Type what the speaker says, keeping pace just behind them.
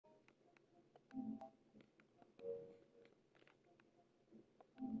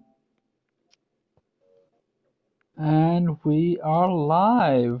And we are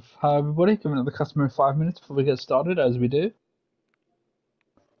live. Hi everybody, giving it the customary 5 minutes before we get started, as we do.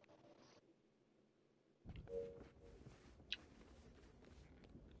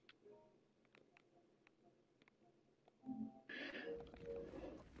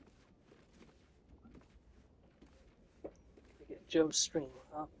 Get Joe's stream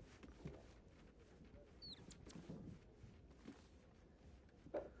up.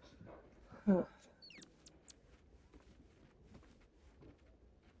 Huh.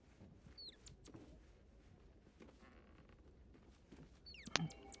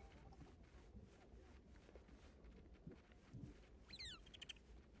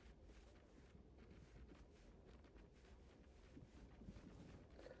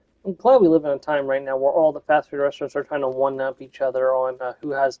 I'm glad we live in a time right now where all the fast food restaurants are trying to one-up each other on who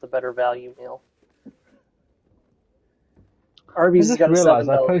has the better value meal. I Arby's has just got a realized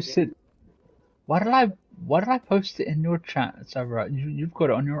I $7 meal. posted. Why did I post it in your chat? It's alright. You've got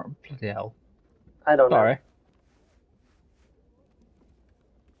it on your bloody hell. I don't know. Sorry.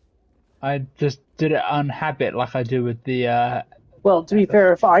 I just did it on habit, like I do with the. Well, to be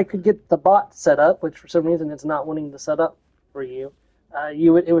fair, if I could get the bot set up, which for some reason it's not wanting to set up for you,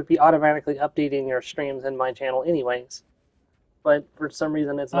 it would be automatically updating your streams in my channel anyways. But for some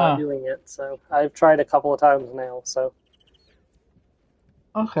reason it's not doing it, so I've tried a couple of times now, so.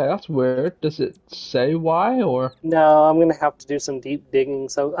 Okay, that's weird. Does it say why, or? No, I'm going to have to do some deep digging.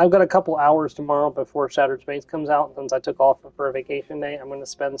 So I've got a couple hours tomorrow before Shattered Space comes out. Since I took off for a vacation day, I'm going to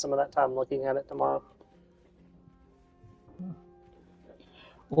spend some of that time looking at it tomorrow.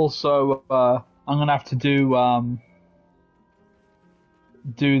 Also, I'm gonna have to do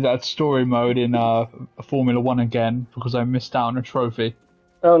that story mode in Formula One again because I missed out on a trophy.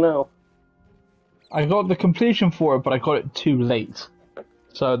 Oh no. I got the completion for it, but I got it too late,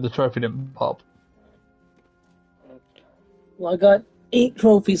 so the trophy didn't pop. Well, I got 8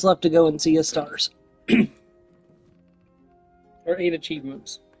 trophies left to go in Sea of Stars. Or 8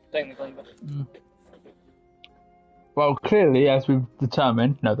 achievements, technically. But... Well, clearly, as we've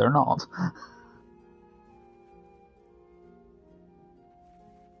determined, no, they're not.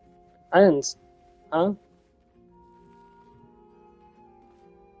 I didn't... Huh?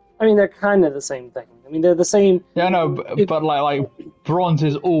 I mean, they're kind of the same thing. I mean, they're the same... Yeah, no, but like bronze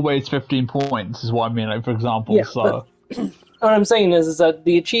is always 15 points, is what I mean, like, for example, yeah, so... What I'm saying is that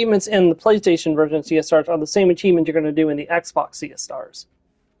the achievements in the PlayStation version of Sea of Stars are the same achievements you're going to do in the Xbox Sea of Stars.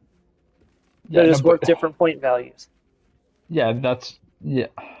 They're just worth different point values. Yeah, that's... Yeah.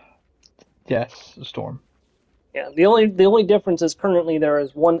 Yes, Storm. Yeah, the only difference is currently there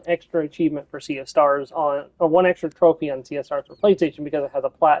is one extra achievement for Sea of Stars or one extra trophy on Sea of Stars for PlayStation because it has a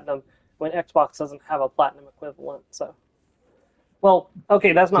platinum, when Xbox doesn't have a platinum equivalent. So, well,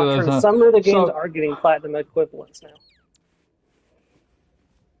 okay, that's not true. Some of the games are getting platinum equivalents now.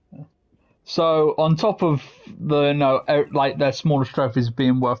 So on top of the like their smallest trophies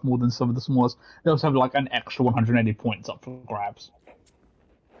being worth more than some of the smallest, they also have like an extra 180 points up for grabs.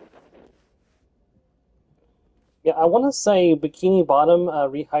 Yeah, I want to say Bikini Bottom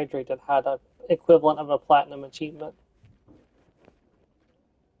Rehydrated had an equivalent of a platinum achievement.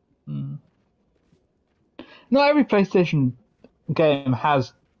 Not every PlayStation game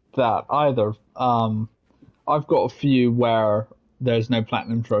has that either. I've got a few where there's no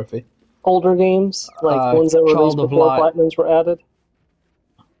platinum trophy. Older games, like ones that were released before platinums were added?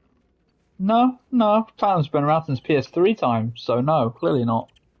 No, platinum's been around since PS3 time, so no, clearly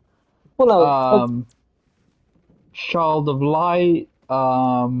not. Well, no. Child of Light,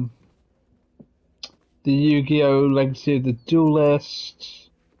 the Yu-Gi-Oh! Legacy of the Duelist,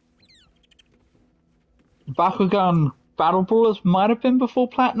 Bakugan Battle Brawlers might have been before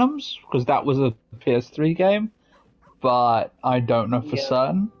platinums, because that was a PS3 game, but I don't know for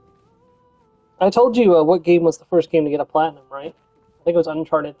certain. I told you what game was the first game to get a platinum, right? I think it was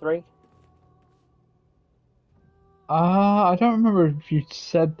Uncharted 3. I don't remember if you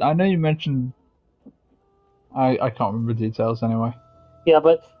said... I know you mentioned... I can't remember details anyway. Yeah,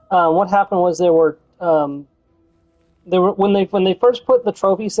 but what happened was when they first put the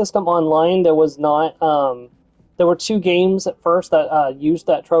trophy system online, there was not... there were 2 games at first that used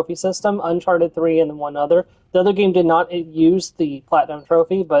that trophy system, Uncharted 3 and one other. The other game did not use the Platinum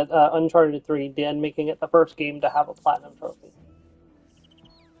Trophy, but Uncharted 3 did, making it the first game to have a Platinum Trophy.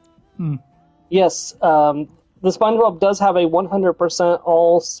 Yes, the SpongeBob does have a 100%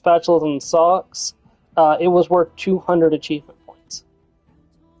 all spatulas and socks. It was worth 200 achievement points.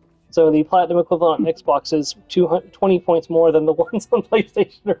 So the Platinum equivalent on Xbox is 20 points more than the ones on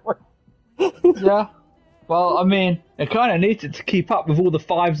PlayStation are worth. Yeah. Well, I mean, it kind of needs it to keep up with all the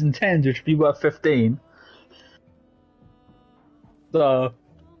 5s and 10s, which would be worth 15. So,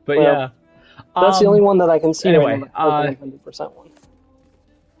 but Well, yeah. that's the only one that I can see right Anyway, now. The 100% one.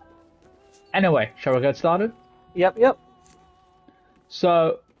 Anyway, shall we get started? Yep, yep.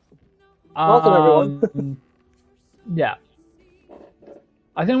 So, Welcome, everyone. yeah.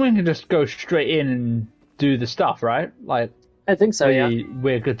 I think we can just go straight in and do the stuff, right? Like, I think so, yeah.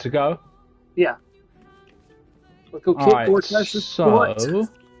 we're good to go. Yeah. Let's go kick Alright, Gortash's butt. so...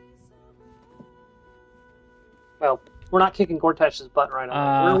 Well, we're not kicking Gortash's butt right away.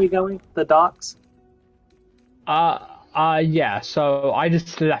 Where are we going? The docks? Yeah, so I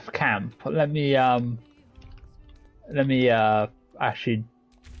just left camp. Let me actually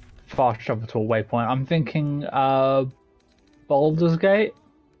fast travel to a waypoint. I'm thinking, Baldur's Gate?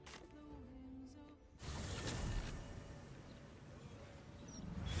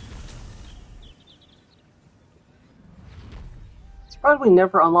 It's probably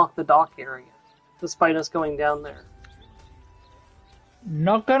never unlocked the dock area, despite us going down there.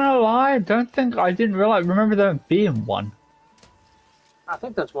 Not gonna lie, I didn't realize, remember there being one. I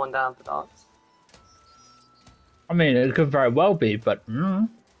think there's one down at the docks. I mean, it could very well be, but...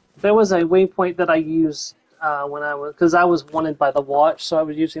 There was a waypoint that I used because I was wanted by the watch, so I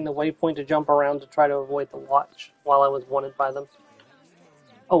was using the waypoint to jump around to try to avoid the watch while I was wanted by them.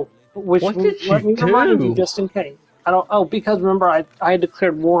 Oh, What did let me you remind do? you just in case. I don't. Oh, because remember, I had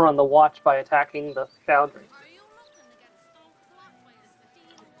declared war on the watch by attacking the foundry,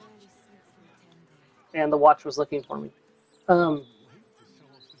 and the watch was looking for me. Oh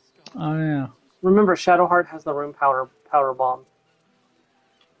yeah. Remember, Shadowheart has the rune powder bomb.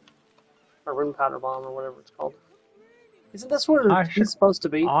 Or rune powder bomb, or whatever it's called. Isn't this where it's supposed to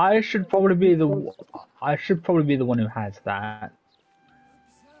be? I should probably be the one who has that.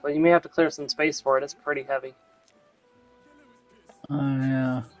 But you may have to clear some space for it. It's pretty heavy. Oh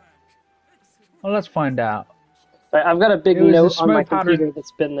yeah. Well, let's find out. I've got a big note on my computer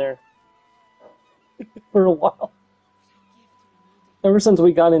that's been there for a while. Ever since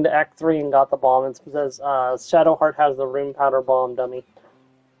we got into Act 3 and got the bomb, it says Shadowheart has the rune powder bomb, dummy.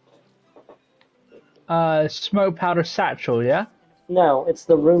 Smoke powder satchel, yeah? No, it's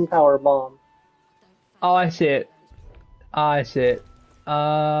the rune power bomb. Oh, I see it.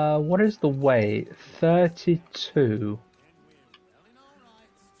 What is the weight? 32.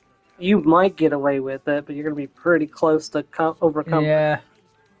 You might get away with it, but you're going to be pretty close to overcome.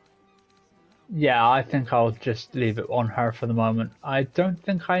 Yeah, I think I'll just leave it on her for the moment. I don't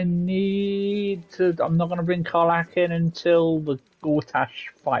think I need to... I'm not going to bring Karlach in until the Gortash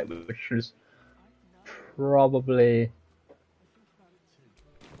fight, which is probably...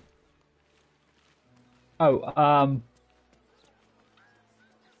 Oh,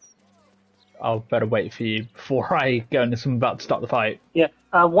 I'll better wait for you before I go into I'm about to start the fight. Yeah,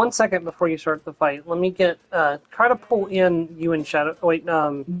 1 second before you start the fight, let me get, try to pull in you and Shadow... Wait,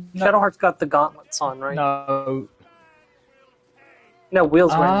 Shadowheart's got the gauntlets on, right? No. No,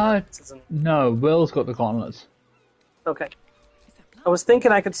 Will's wearing the gauntlets, isn't he? No, Will's got the gauntlets. Okay. I was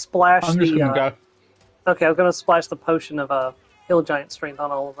thinking I could splash I'm just gonna go. Okay, I was gonna splash the potion of Hill Giant Strength on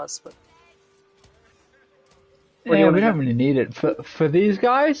all of us, but... Yeah, we don't really need it. For these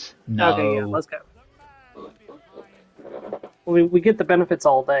guys? No. Okay, yeah, let's go. We get the benefits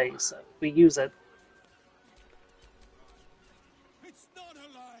all day, so we use it. It's not a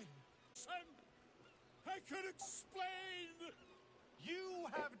lie, son. I can explain. You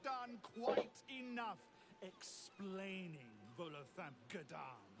have done quite enough explaining, Volothamp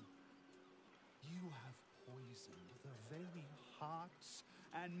Gadam. You have poisoned the very hearts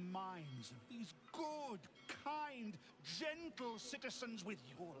and minds of these good, kind, gentle citizens with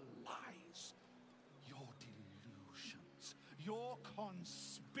your lies, your delusions, your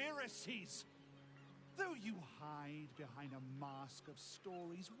conspiracies. Though you hide behind a mask of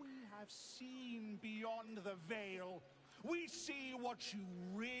stories, we have seen beyond the veil. We see what you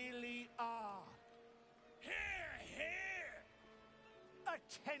really are. Here, here!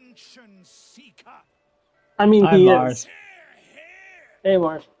 Attention seeker! I mean, Hi, he Mars. is. Hey,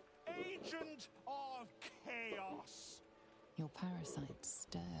 Mars. Agent of chaos! Your parasite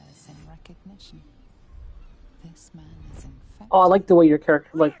stirs in recognition. This man is infected. Oh, I like the way your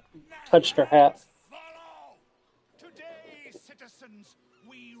character, touched her hat. Follow! Today, citizens,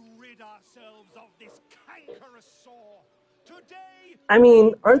 we rid ourselves of this cankerous sore. Today... I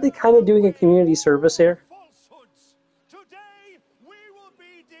mean, aren't they kind of doing a community service here? falsehoods. Today, we will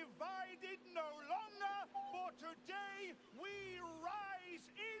be divided no longer, for today we rise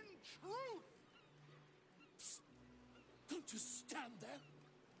in truth. Don't just stand there.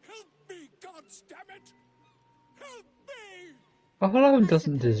 Help me, goddammit! Help me! Buffalo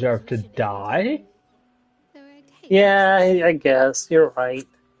doesn't deserve to die. They're okay. Yeah, I guess you're right.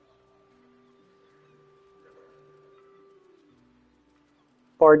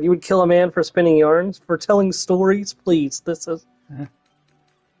 Bard, you would kill a man for spinning yarns? For telling stories? Please, this is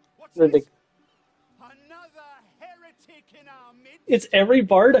What's ridiculous. this? Another heretic in our midst. Is every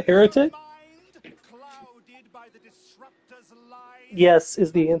Bard a heretic? Mind clouded by the disruptor's lies. Yes,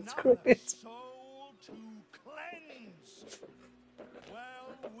 is the answer Another correct? soul to cleanse.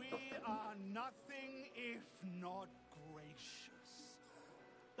 Well, we are nothing if not gracious.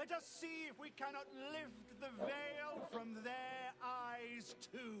 Let us see if we cannot lift the veil from their eyes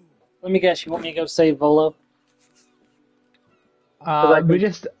too. Let me guess, you want me to go save Volo? I We can-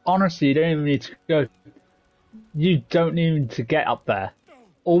 just honestly, you don't even need to go. You don't need to get up there.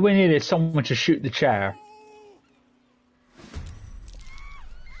 All we need is someone to shoot the chair.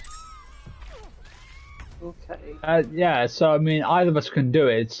 Okay. Yeah, so I mean, either of us can do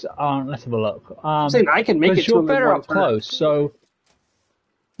it. Let's have a look. I'm saying I can make it Because to you're him in better one up turn. close, so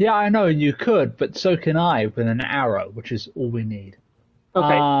yeah, I know you could, but so can I with an arrow, which is all we need.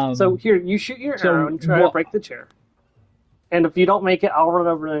 Okay, so here, you shoot your so arrow and try to what- break the chair. And if you don't make it, I'll run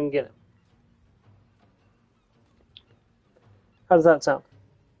over there and get it. How does that sound?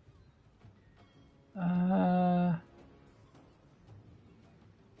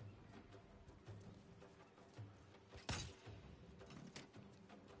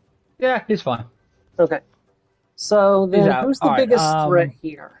 Yeah, he's fine. Okay. So then, out. who's the All right, biggest threat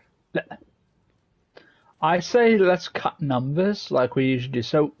here? I say let's cut numbers like we usually do.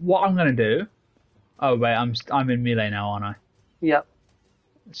 So what I'm gonna do? Oh wait, I'm in melee now, aren't I? Yep.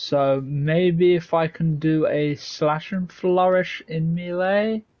 So maybe if I can do a slash and flourish in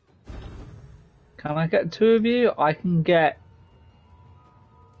melee, can I get two of you? I can get.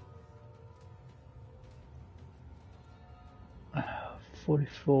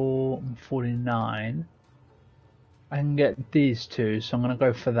 44 and 49. I can get these two, so I'm gonna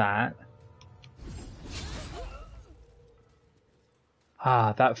go for that.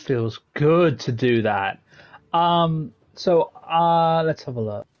 Ah, that feels good to do that. So let's have a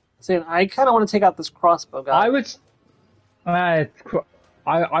look. Saying I kind of want to take out this crossbow guy. I would,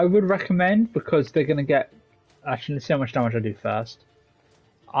 I would recommend because they're gonna get. Actually, let's see how much damage I do first.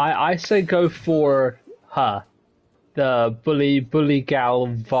 I say go for her, the bully gal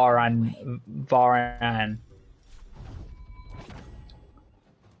Varan.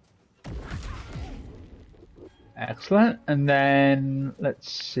 Excellent, and then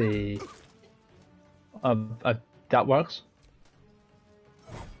let's see. That works.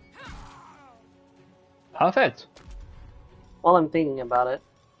 Perfect. While I'm thinking about it.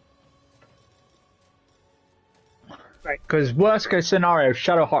 Because worst case scenario,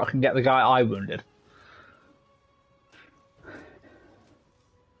 Shadowheart can get the guy I wounded.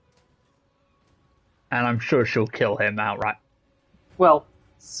 And I'm sure she'll kill him outright. Well,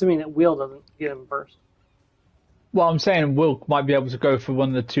 assuming that Wheel doesn't get him first. Well, I'm saying Will might be able to go for one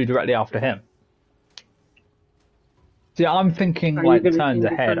of the two directly after him. See, I'm thinking Are you like gonna turns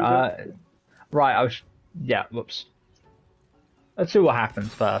think ahead. turns Right, I was. Yeah, whoops. Let's see what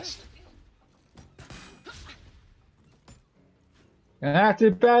happens first. I have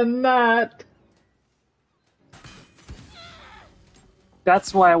to bend that.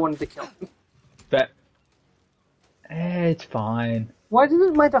 That's why I wanted to kill him. But it's fine. Why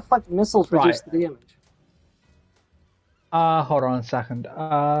didn't my deflect missiles reduce Right. the damage? Hold on a second.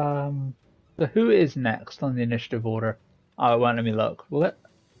 So who is next on the initiative order? Oh, it won't let me look. Will it?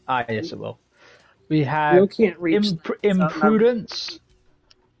 Yes, it will. We have Will can't reach that, so Imprudence.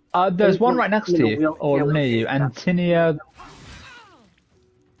 There's one right next to you, Will- or yeah, Will near you. can't. Antinia.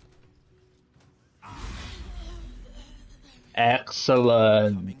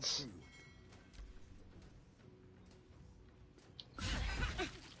 Excellent.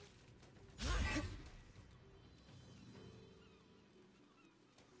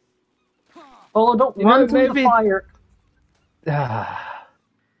 Oh, don't You run know, through maybe- the fire.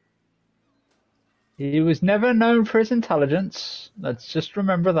 He was never known for his intelligence. Let's just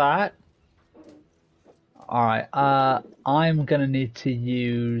remember that. Alright, I'm gonna need to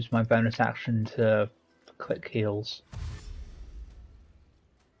use my bonus action to click heals.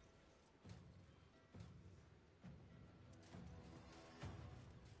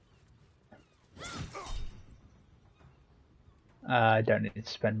 I don't need to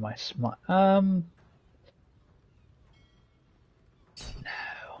spend my smite. No.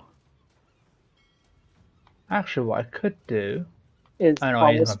 Actually, what I could do. Is I know I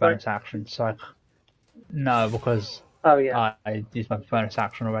Paulus used my strike- bonus action, so no, because Oh yeah. I used my bonus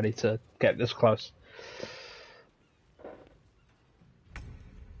action already to get this close.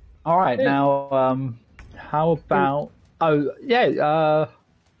 Alright, Hey. now, How about? Oh yeah.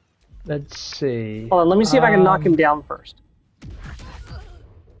 Let's see. Hold on, let me see if I can knock him down first.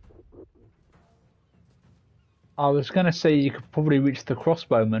 I was gonna say you could probably reach the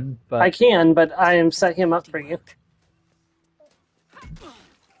crossbowman, but I can, but I am set him up for you.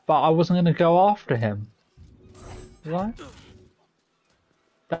 I wasn't gonna go after him. What?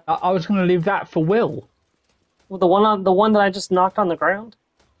 I was gonna leave that for Will. Well, the one that I just knocked on the ground.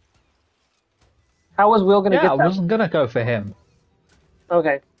 How was Will gonna Yeah, get I that? wasn't gonna go for him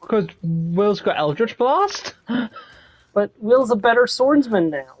Okay, because Will's got Eldritch Blast. but Will's a better swordsman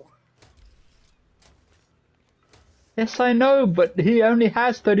now. Yes, I know, but he only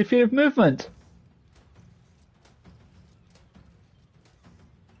has 30 feet of movement.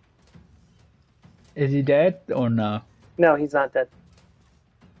 Is he dead or no? No, he's not dead.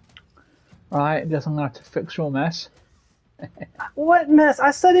 Right, guess I'm gonna have to fix your mess. What mess?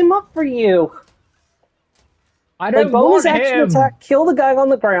 I set him up for you. I Like don't bonus want action him. attack, kill the guy on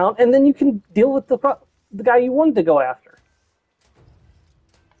the ground, and then you can deal with the guy you wanted to go after.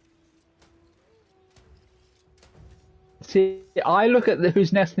 See, I look at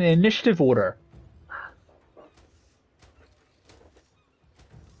who's next in the initiative order.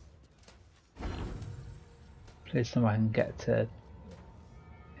 Please, somebody can get to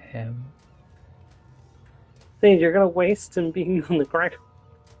him. Thing you're gonna waste him being on the ground.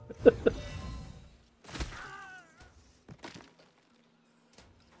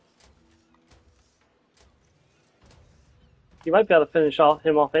 You might be able to finish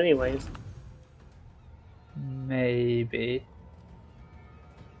him off anyways. Maybe.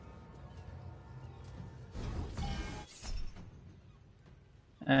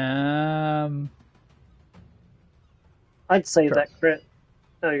 I'd save Sure. that crit.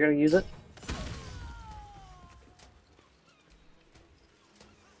 Oh, you're gonna use it?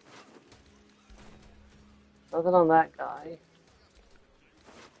 Nothing on that guy.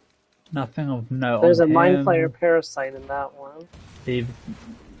 Nothing of note. There's a on mind him. flayer parasite in that one.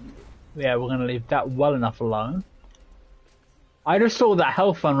 Yeah, we're gonna leave that well enough alone. I just saw that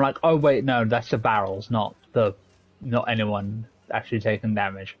health and like, oh wait, no, that's the barrels, not anyone actually taking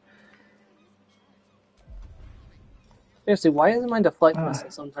damage. Seriously, why doesn't my deflect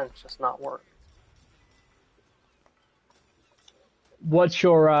missile sometimes just not work? What's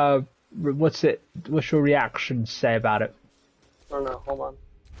your what's your reaction say about it? I don't know, hold on.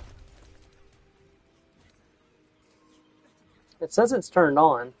 It says it's turned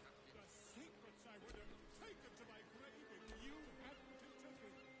on.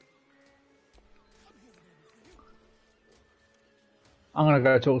 I'm gonna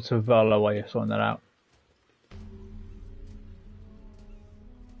go talk to Verla while you're sorting that out.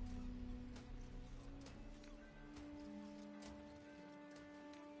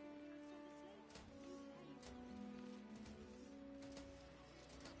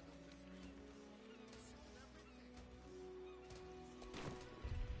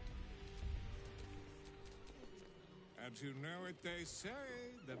 And you know what they say,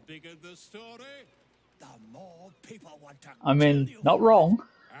 the bigger the story, the more people want to I kill mean, you. not wrong.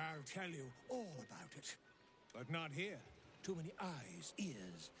 I'll tell you all about it. But not here. Too many eyes,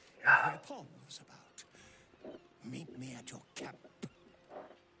 ears, and weapons about. Meet me at your camp.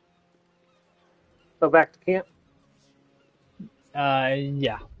 Go back to camp.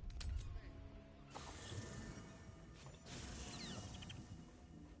 Yeah.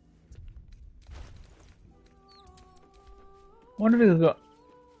 Wonder if he's got.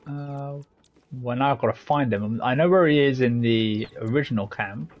 Well, now I've got to find him. I know where he is in the original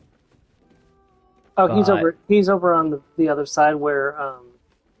camp. Oh, he's But- He's over on the other side where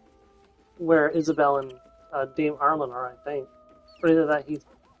Isabel and Dame Arlen are, I think. Or either that he's.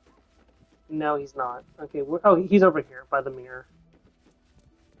 No, he's not. Okay. He's over here by the mirror.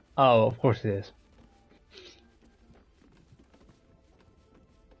 Oh, of course it is.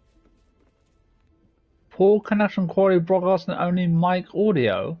 Poor connection quality broadcasting only mic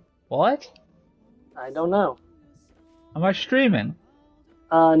audio. What? I don't know. Am I streaming?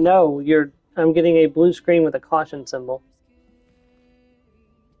 No, I'm getting a blue screen with a caution symbol.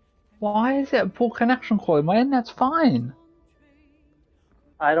 Why is it poor connection quality? My internet's fine.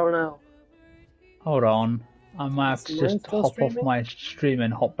 I don't know. Hold on. I might have Is to mine just still hop streaming? off my stream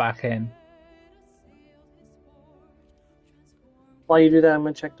and hop back in. While you do that, I'm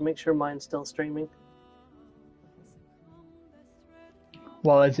gonna check to make sure mine's still streaming.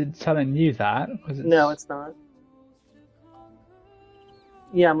 Well, is it telling you that? 'Cause No, it's not.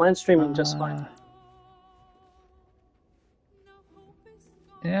 Yeah, mine's streaming just fine.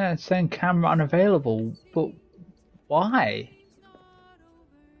 Yeah, it's saying camera unavailable, but why?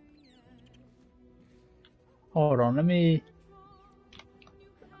 Hold on, let me.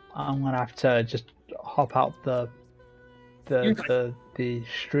 I'm gonna have to just hop out You're fine. the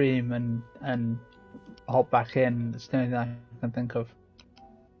stream and hop back in. It's the only thing I can think of.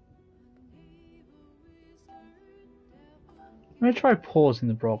 Let me try pausing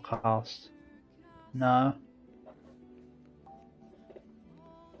the broadcast. No.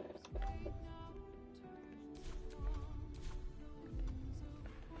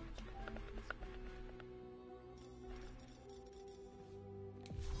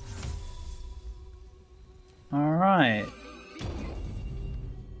 All right.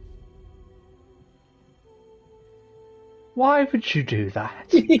 Why would you do that?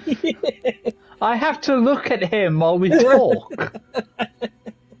 I have to look at him while we talk.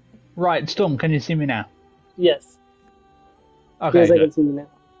 Right, Storm, can you see me now? Yes. Okay, Yes, I can good. see you now.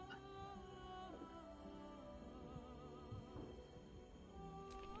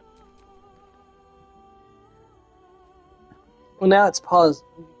 Well, now it's paused.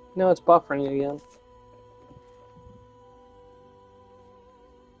 Now it's buffering again.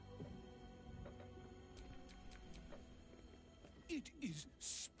 It is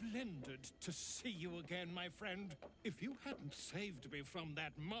splendid to see you again, my friend. If you hadn't saved me from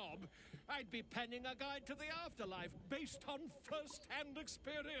that mob, I'd be penning a guide to the afterlife based on first-hand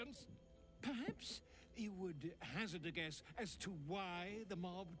experience. Perhaps you would hazard a guess as to why the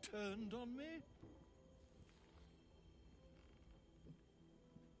mob turned on me?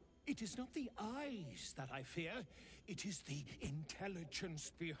 It is not the eyes that I fear, it is the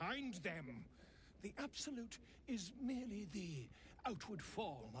intelligence behind them. The Absolute is merely the outward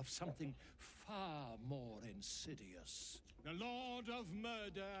form of something far more insidious. The Lord of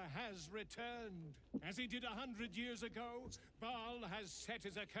Murder has returned. As he did 100 years ago, Baal has set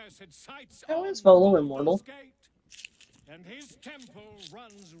his accursed sights How on is Volo Baldur's immortal? Gate. And his temple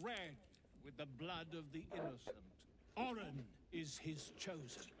runs red with the blood of the innocent. Orin is his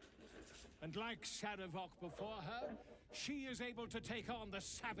chosen. And like Shadowhawk before her, she is able to take on the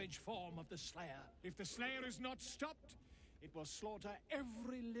savage form of the Slayer. If the Slayer is not stopped, it will slaughter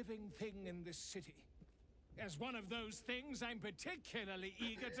every living thing in this city. As one of those things, I'm particularly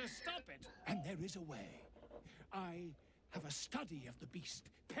eager to stop it. And there is a way. I have a study of the beast,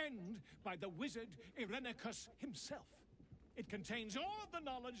 penned by the wizard Irenicus himself. It contains all of the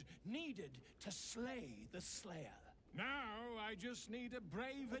knowledge needed to slay the Slayer. Now, I just need a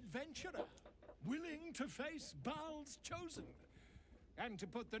brave adventurer, willing to face Baal's chosen, and to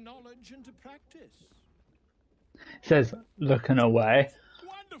put the knowledge into practice. Says looking away,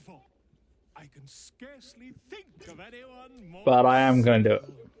 Wonderful! I can scarcely think of anyone more but I am going to do it.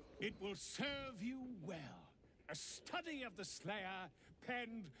 suitable. It will serve you well. A study of the Slayer,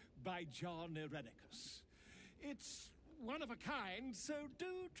 penned by John Irenicus. It's one of a kind, so do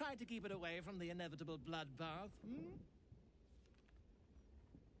try to keep it away from the inevitable bloodbath, hmm?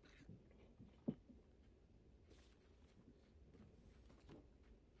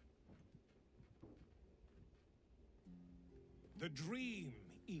 The Dream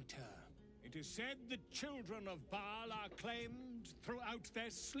Eater. It is said the children of Baal are claimed throughout their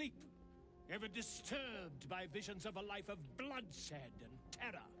sleep, ever disturbed by visions of a life of bloodshed and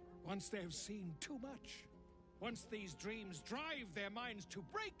terror. Once they have seen too much, once these dreams drive their minds to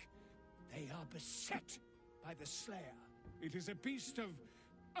break, they are beset by the Slayer. It is a beast of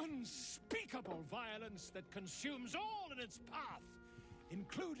unspeakable violence that consumes all in its path,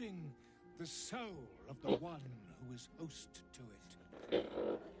 including the soul of the one who is host to it.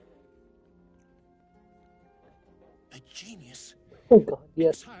 A genius. Oh god,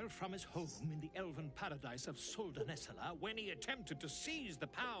 yes. Exiled from his home in the elven paradise of Soldanessala, when he attempted to seize the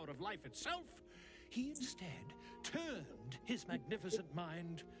power of life itself, he instead turned his magnificent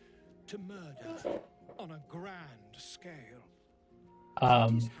mind to murder on a grand scale.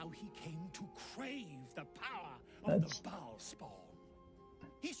 That is how he came to crave the power of the Baal spawn.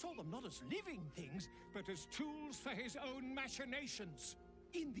 He saw them not as living things, but as tools for his own machinations.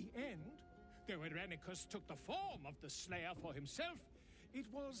 In the end, though Irenicus took the form of the Slayer for himself, it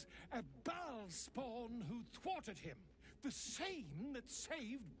was a Baal spawn who thwarted him. The same that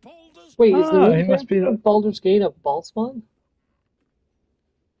saved Baldur's... Wait, is the he main must be. character of Baldur's Gate a Baalspawn?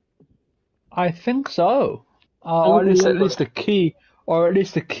 I think so. I Or don't at remember.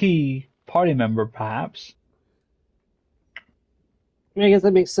 least a key party member, perhaps. I mean, I guess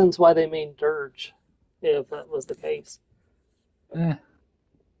that makes sense why they made Dirge, if that was the case. Eh.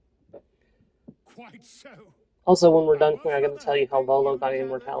 Quite so. Also, when we're done here, I'm However, going to tell you how Volo got gathered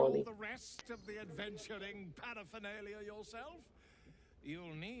immortality. all the rest of the adventuring paraphernalia yourself,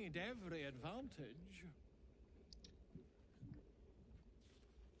 you'll need every advantage.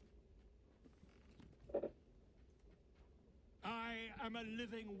 am a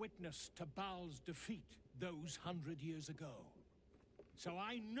living witness to Baal's defeat those 100 years ago. So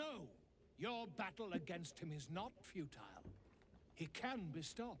I know your battle against him is not futile. He can be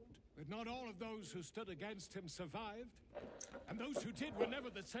stopped, but not all of those who stood against him survived. And those who did were never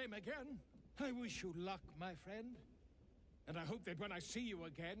the same again. I wish you luck, my friend. And I hope that when I see you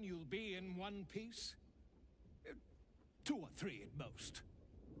again, you'll be in one piece. 2 or 3 at most.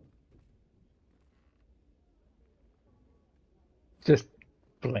 Just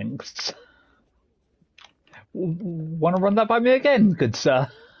blinks. Want to run that by me again, good sir?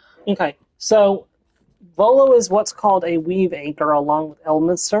 Okay, so Volo is what's called a weave anchor along with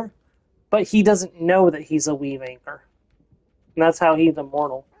Elminster, but he doesn't know that he's a weave anchor. And that's how he's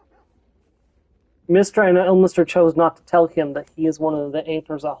immortal. Mr. and Elminster chose not to tell him that he is one of the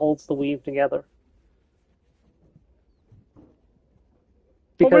anchors that holds the weave together.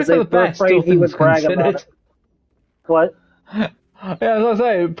 Because they were afraid he would brag about it. What? Yeah, as I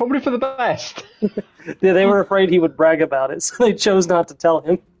say, probably for the best. Yeah, they were afraid he would brag about it, so they chose not to tell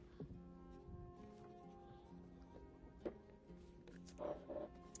him.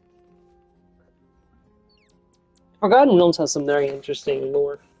 Forgotten Realms has some very interesting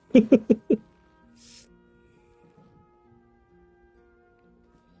lore.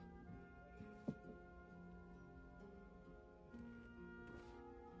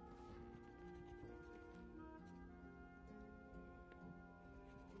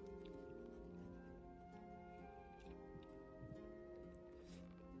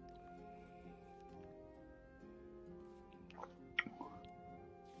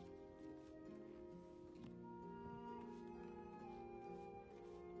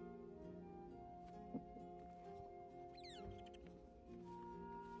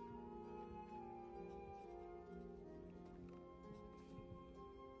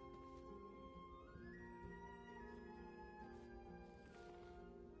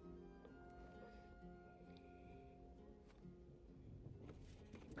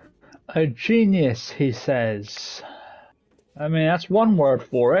 A genius, he says. I mean, that's one word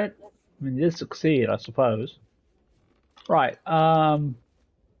for it. I mean, you did succeed, I suppose. Right,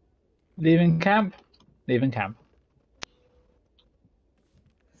 leaving camp? Leaving camp.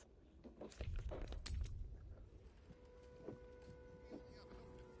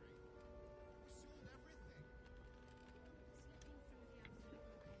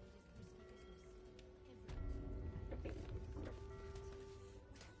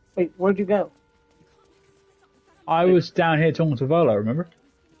 Wait, where'd you go? I was down here talking to Volo, remember?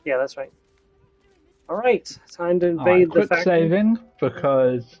 Yeah, that's right. Alright, time to Alright, invade the quick factory. saving,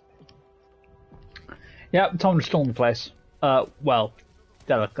 because... Yep, time to storm the place. Well,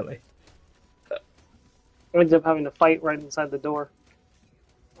 delicately. Ends up having to fight right inside the door.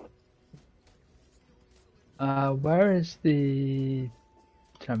 Where is the...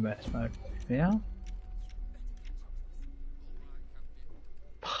 turn-based mode? Yeah?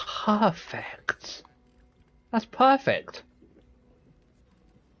 Perfect. That's perfect.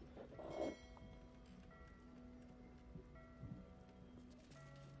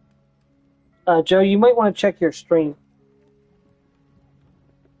 Joe, you might want to check your stream.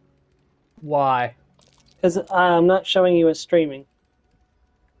 Why? Because I'm not showing you as streaming.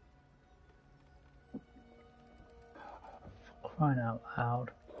 Crying out loud.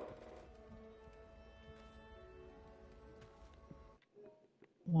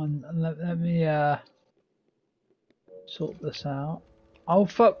 Let me sort this out. Oh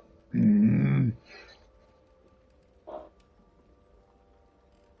fuck. I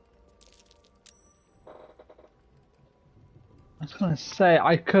was gonna say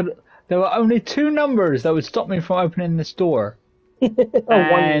there were only 2 numbers that would stop me from opening this door.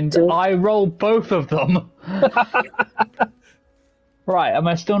 And I rolled both of them. Right, am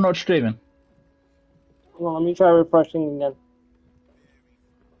I still not streaming? Well, let me try refreshing again.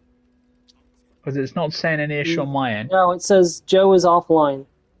 Because it's not saying any issue on my end. No, it says Joe is offline.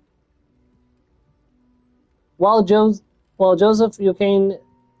 While Joseph, you can...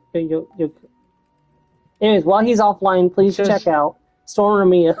 Anyways, while he's offline, please check out Storm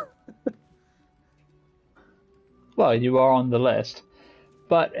and Mia. Well, you are on the list.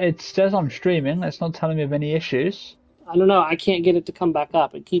 But it says I'm streaming, it's not telling me of any issues. I don't know, I can't get it to come back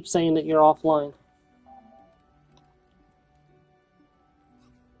up. It keeps saying that you're offline.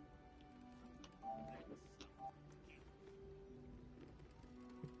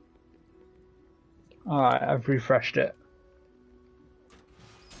 Alright, I've refreshed it.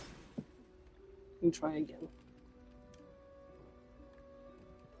 Let me try again.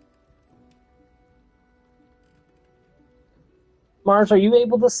 Mars, are you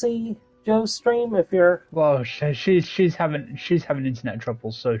able to see Joe's stream if you're... Well, she's having internet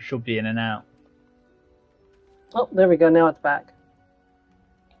trouble, so she'll be in and out. Oh, there we go. Now it's back.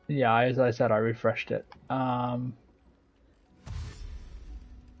 Yeah, as I said, I refreshed it.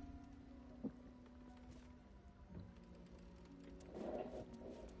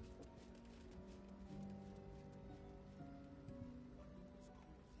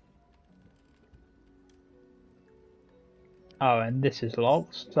 Oh, and this is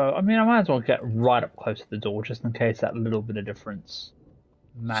locked, so I mean, I might as well get right up close to the door just in case that little bit of difference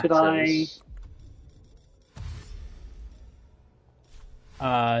matters. Should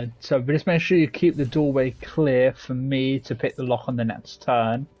I... But just make sure you keep the doorway clear for me to pick the lock on the next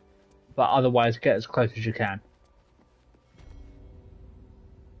turn, but otherwise get as close as you can.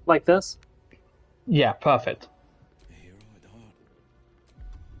 Like this? Yeah, perfect.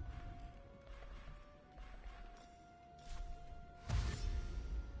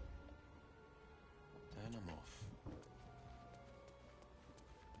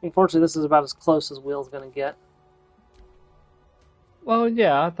 Unfortunately, this is about as close as Will's gonna get. Well,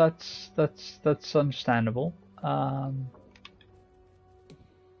 yeah, that's understandable.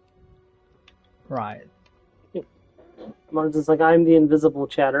 Right. Martin's like, I'm the invisible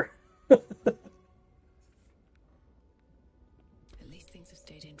chatter. At least things have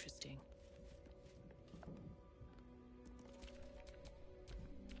stayed interesting.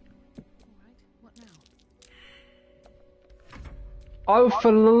 Alright, what now? Oh,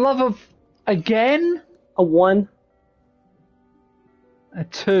 for the love of... Again? A 1. A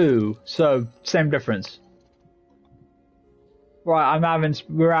 2. So, same difference. Right,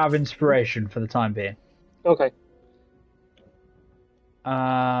 we're out of inspiration for the time being. Okay.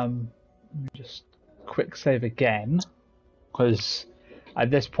 Let me just quick save again, because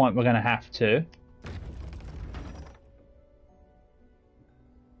at this point we're going to have to.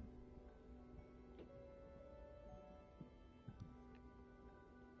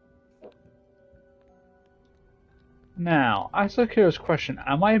 Now, as a curious question,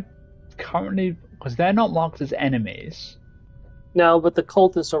 am I currently... Because they're not marked as enemies. No, but the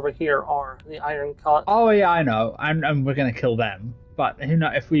cultists over here are. The Iron Cot. Oh, yeah, I know. And we're going to kill them. But, you know,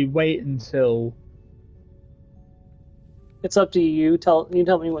 if we wait until... It's up to you. You tell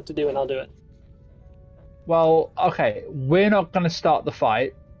me what to do and I'll do it. Well, okay, we're not going to start the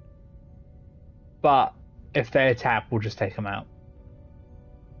fight. But if they attack, we'll just take them out.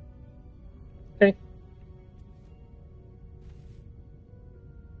 Okay.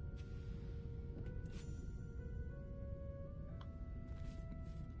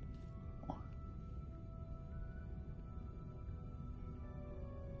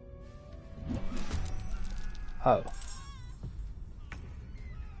 Oh.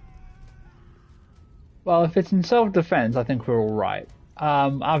 Well, if it's in self-defense, I think we're all right.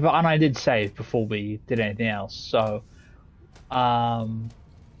 And I did save before we did anything else, so...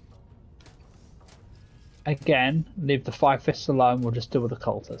 Again, leave the 5 fists alone, we'll just deal with the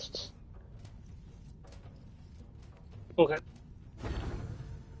cultists. Okay.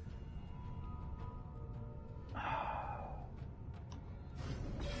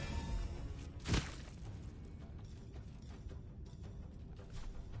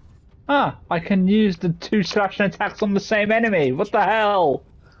 Ah, I can use the 2 slashing attacks on the same enemy. What the hell?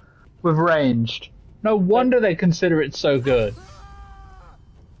 With ranged. No wonder they consider it so good.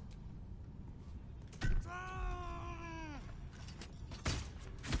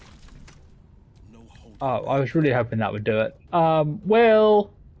 Oh, I was really hoping that would do it.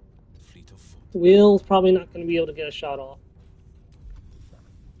 Will... Will's probably not going to be able to get a shot off.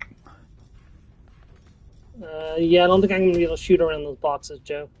 Yeah, I don't think I'm going to be able to shoot around those boxes,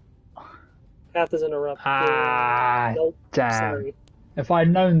 Joe. Path is interrupted. Ah, nope, damn. sorry. If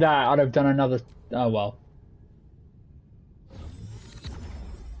I'd known that, I'd have done another... Oh, well.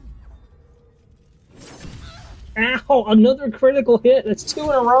 Ow! Another critical hit! It's 2 in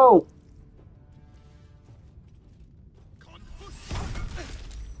a row!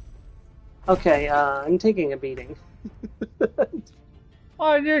 Okay, I'm taking a beating.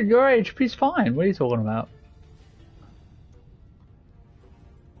 Oh, your HP's fine. What are you talking about?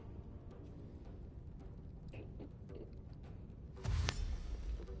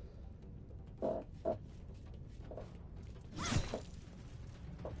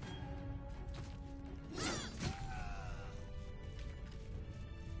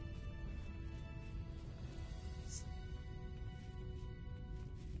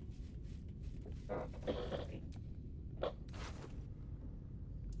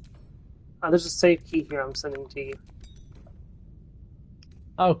 There's a safe key here I'm sending to you.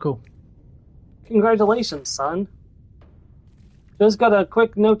 Oh, cool. Congratulations, son. Just got a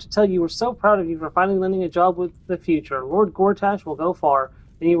quick note to tell you we're so proud of you for finally landing a job with the future. Lord Gortash will go far,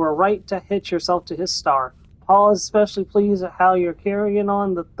 and you were right to hitch yourself to his star. Paul is especially pleased at how you're carrying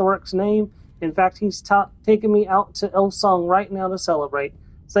on the Thoric's name. In fact, he's taking me out to Ilsong right now to celebrate.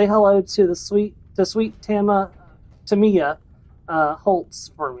 Say hello to the sweet Tamia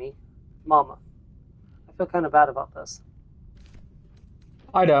Holtz for me, Mama. I feel kind of bad about this.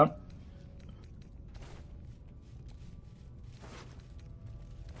 I don't.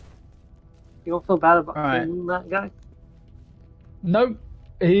 You don't feel bad about Right. being that guy? Nope.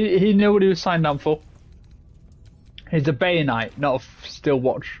 He knew what he was signed up for. He's a Bayonite, not a Steel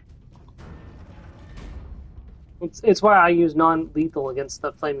Watch. It's why I use non-lethal against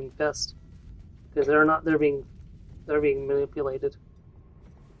the Flaming Fist, because they're being manipulated.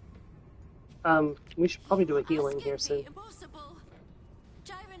 We should probably do a healing here soon. Impossible.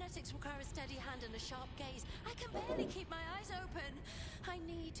 Gyromatics require a steady hand and a sharp gaze. I can barely keep my eyes open. I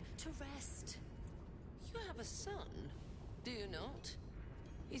need to rest. You have a son, do you not?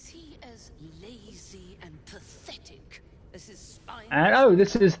 Is he as lazy and pathetic as his spine? And oh,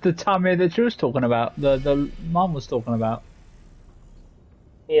 this is the Tamir that she was talking about. The mom was talking about.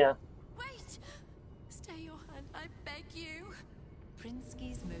 Yeah. Wait! Stay your hand, I beg you.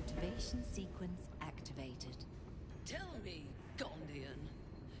 Prinsky's motivation sequence activated. Tell me, Gondian.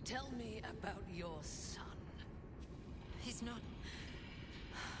 Tell me about your son. He's not...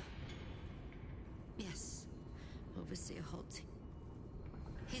 Yes, Overseer Holt.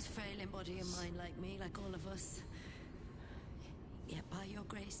 He's frail in body and mind like me, like all of us. Yet by your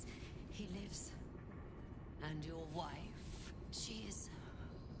grace, he lives. And your wife? She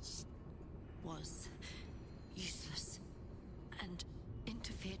was useless and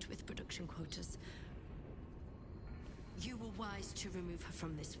interfered with production quotas. You were wise to remove her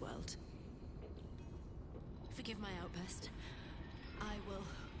from this world. Forgive my outburst. I will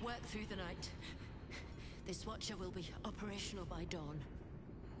work through the night. This Watcher will be operational by dawn.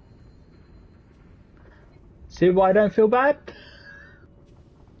 See why I don't feel bad?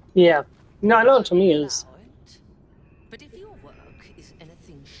 Yeah. No, I know what to me is. Allow it. But if your work is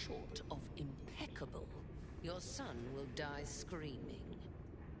anything short of impeccable, your son will die screaming.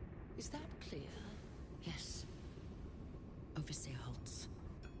 Is that clear? Yes. Overseer Holtz.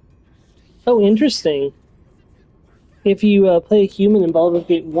 Oh, interesting. If you play a human in Baldur's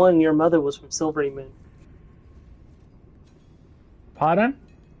Gate 1, your mother was from Silvery Moon. Pardon?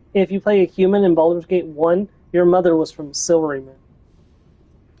 If you play a human in Baldur's Gate 1, your mother was from Silvery Moon.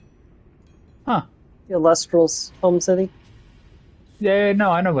 Huh. Illustral's home city. Yeah,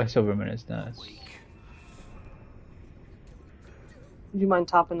 no, I know where Silverman is. No, it's- Would you mind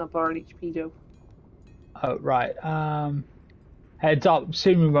topping up our HP, Joe? Oh, right. Heads up,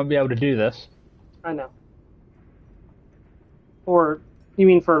 soon we won't be able to do this. I know. Or, you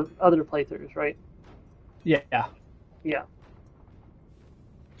mean for other playthroughs, right? Yeah, Yeah.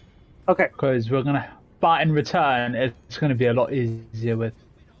 Okay. because we're gonna. But in return, it's gonna be a lot easier with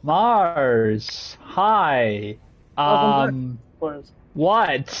Mars. Hi. Welcome back.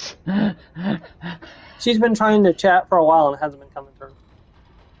 What? She's been trying to chat for a while and it hasn't been coming through.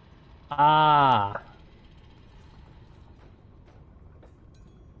 Ah.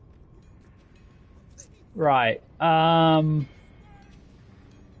 Right.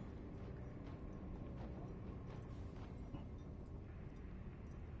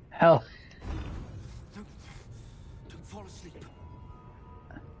 Hell. Don't fall asleep.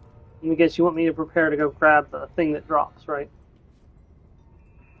 I guess you want me to prepare to go grab the thing that drops, right?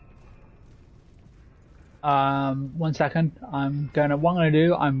 1 second. What I'm gonna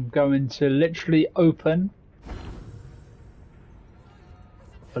do, I'm going to literally open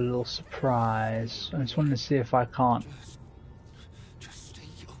a little surprise. I just wanted to see if I can't. Just stay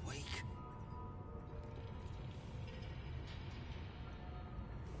awake.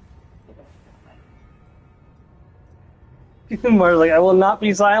 Mar's like, I will not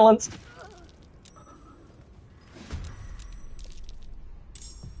be silenced.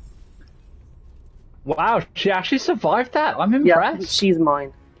 Wow, she actually survived that. I'm Yeah, impressed. she's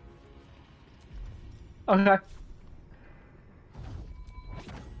mine. Okay.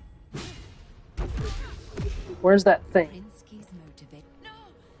 Where's that thing? Prinsky's motivate. No!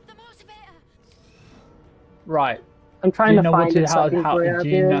 The motivator! Right. I'm trying Do you to know what find to- it so I can how- grab do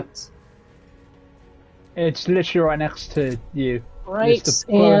you know- it. It's literally right next to you. Right, It's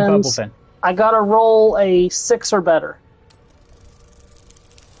the glowing and purple thing. I gotta roll a 6 or better.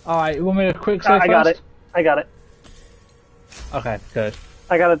 Alright, you want me to quick say I got first? it. I got it. Okay, good.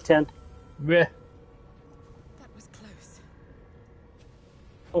 I got a 10. Yeah. That was close.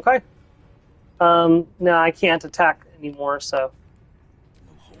 Okay. Now I can't attack anymore, so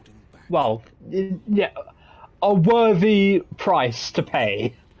well, yeah, a worthy price to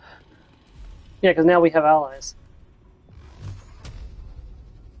pay. Yeah, because now we have allies.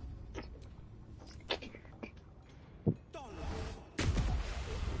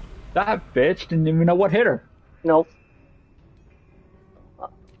 That bitch didn't even know what hit her. Nope.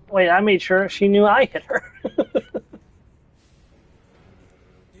 Wait, I made sure she knew I hit her.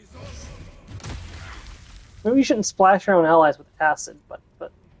 Maybe you shouldn't splash your own allies with acid, but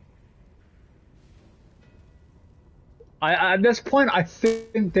At this point, I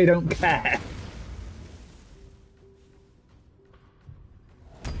think they don't care.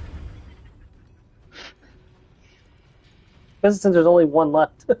 especially since there's only one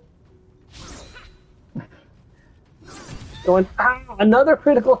left. Going, another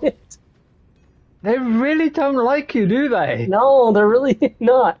critical hit. They really don't like you, do they? No, they're really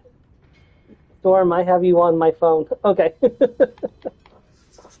not. Storm, I have you on my phone. Okay.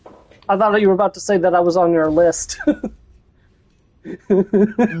 I thought you were about to say that I was on your list.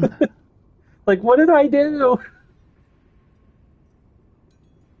 Like, what did I do?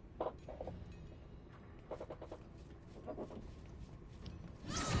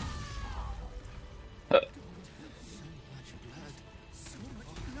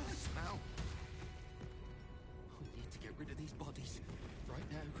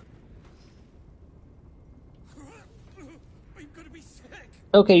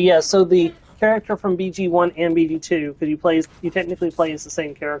 Okay, yeah, so the character from BG1 and BG2, because you technically play as the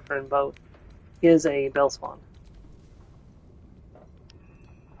same character in both, is a Bellspawn.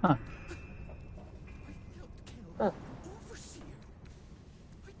 Huh. Huh.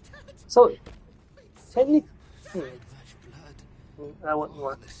 So, technically... That wouldn't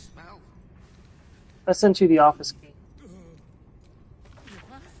work. I sent you the office key.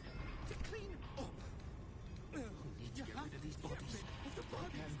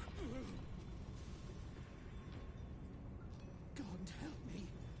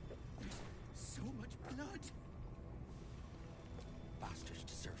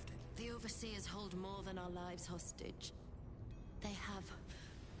 Overseers hold more than our lives hostage. They have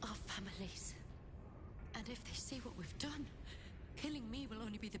our families. And if they see what we've done, killing me will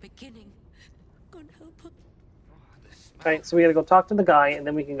only be the beginning. God help us. Alright, so we gotta go talk to the guy, and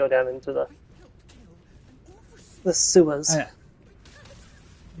then we can go down into the sewers.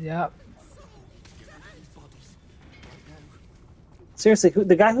 Yeah. Seriously,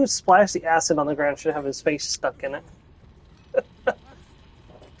 the guy who splashed the acid on the ground should have his face stuck in it.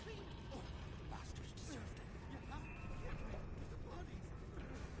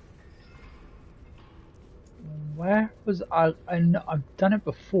 Where was I know, I've done it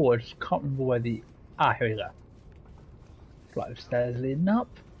before, I just can't remember where the... Ah, here we go. Flight of stairs leading up.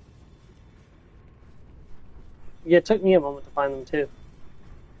 Yeah, it took me a moment to find them, too.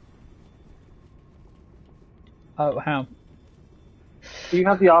 Oh, how? You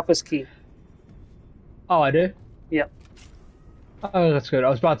have the office key. Oh, I do? Yep. Oh, that's good. I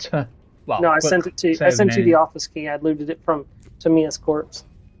was about to... Well, No, I sent you the office key. I looted it from Tamiya's corpse.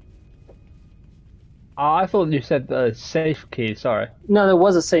 Oh, I thought you said the safe key, sorry. No, there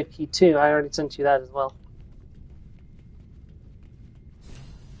was a safe key, too. I already sent you that as well.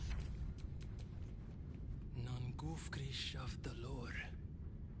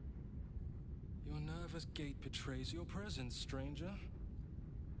 Your nervous gait betrays your presence, stranger.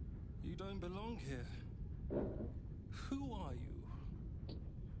 You don't belong here. Who are you?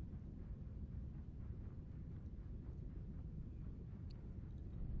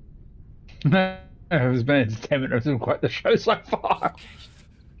 It has been entertainment. It's been quite the show so far.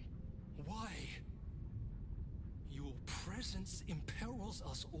 Why? Your presence imperils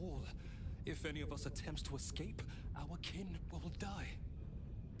us all. If any of us attempts to escape, our kin will die.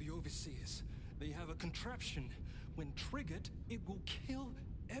 The Overseers, they have a contraption. When triggered, it will kill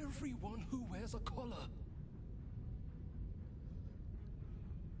everyone who wears a collar.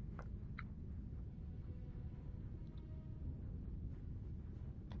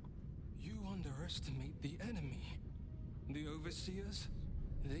 You underestimate the enemy. The Overseers,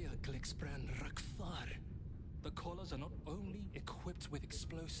 they are Glixbrand Rakthar. The collars are not only equipped with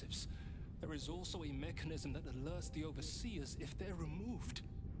explosives, there is also a mechanism that alerts the Overseers if they're removed.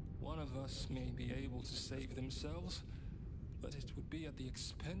 One of us may be able to save themselves, but it would be at the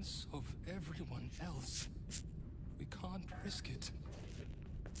expense of everyone else. We can't risk it.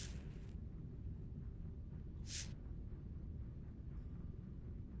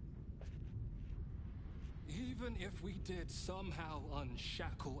 Even if we did somehow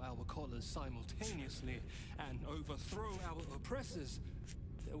unshackle our collars simultaneously and overthrow our oppressors,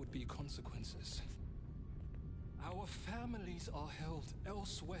 there would be consequences. Our families are held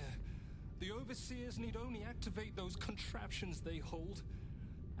elsewhere, The overseers need only activate those contraptions they hold,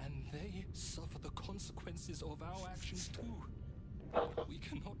 and they suffer the consequences of our actions too. We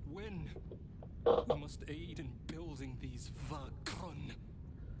cannot win. We must aid in building these Vakron.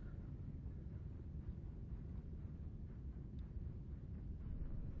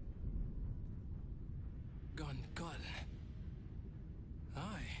 Gun.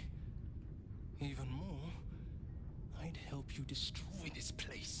 Aye. Even more, I'd help you destroy this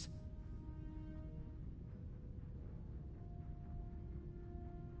place.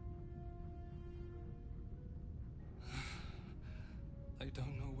 I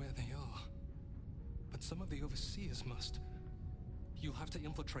don't know where they are, but some of the overseers must. You'll have to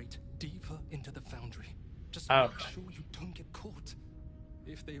infiltrate deeper into the foundry. Just make sure you don't get caught.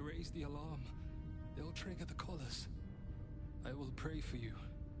 If they raise the alarm, they'll trigger the collars. I will pray for you.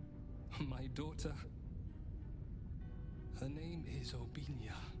 My daughter. Her name is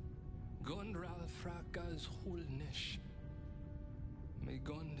Obinia. Gondral Frakas Hulnesh. May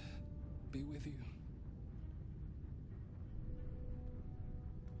Gond be with you.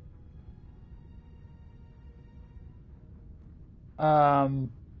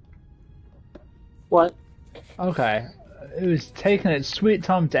 What? Okay. It was taking its sweet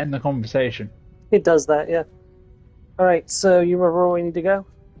time to end the conversation. It does that, yeah. Alright, so you remember where we need to go?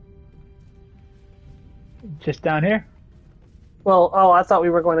 Just down here? Well, oh, I thought we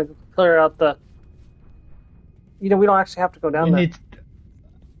were going to clear out the... we don't actually have to go down there.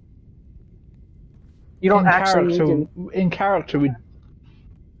 You don't actually need to... In character, we...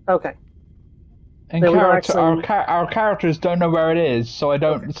 Okay. In character, our characters don't know where it is, so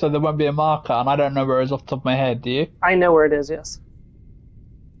so there won't be a marker, and I don't know where it is off the top of my head, do you? I know where it is, yes.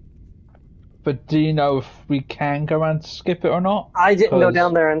 But do you know if we can go around to skip it or not? I didn't go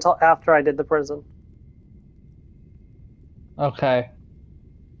down there until after I did the prison. Okay.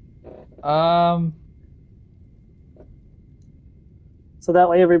 So that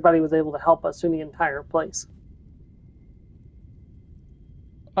way everybody was able to help us in the entire place.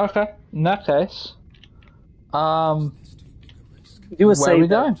 Okay, in that case. Do a where save are we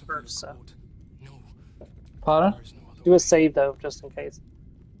going? first, so. Pardon? Do a save though, just in case.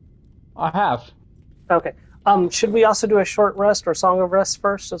 I have. Okay. Should we also do a short rest or song of rest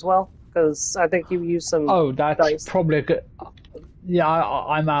first as well? Because I think you used some. Oh, that's dice. probably a good. Yeah,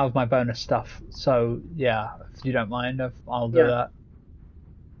 I'm out of my bonus stuff, so yeah, if you don't mind, I'll do that.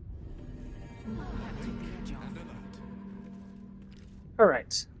 All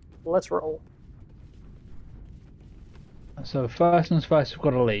right, let's roll. So first things first, we've got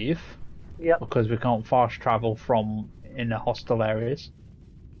to leave. Yep. Because we can't fast travel from in the hostile areas.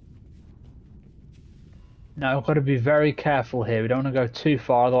 Now we've got to be very careful here. We don't want to go too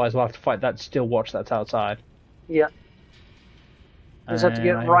far, otherwise we'll have to fight that steel watch that's outside. Yeah. We just have to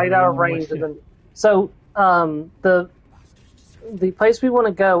get right out of range, and then. So the place we want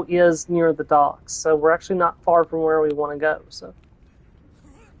to go is near the docks, so we're actually not far from where we want to go. So.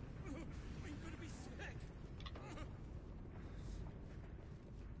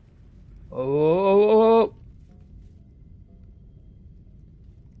 Oh.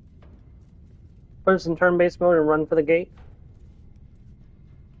 Put us in turn-based mode and run for the gate.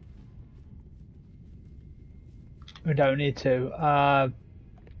 We don't need to.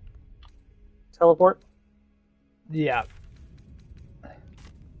 Teleport? Yeah.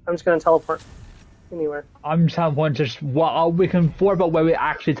 I'm just going to teleport anywhere. I'm just having one just... Well, we can worry about where we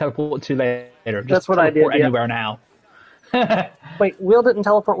actually teleport to later. Just that's what I did, anywhere now. Wait, Will didn't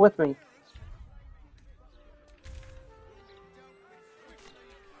teleport with me.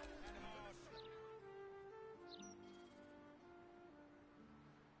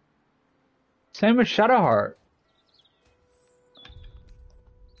 Same with Shadowheart.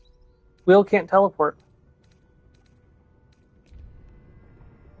 Will can't teleport.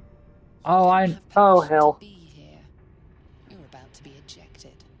 Oh, Oh, hell. Be here. You're about to be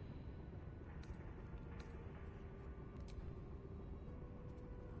ejected.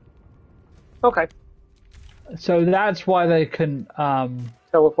 Okay. So that's why they can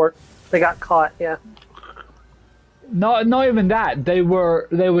Teleport. They got caught, yeah. not even that. They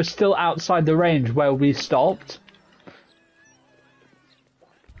were still outside the range where we stopped.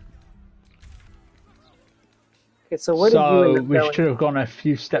 Okay, so where did you end up we going? should have gone a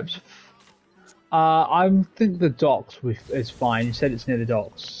few steps. I think the docks is fine. You said it's near the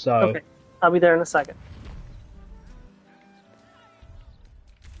docks, so. Okay, I'll be there in a second.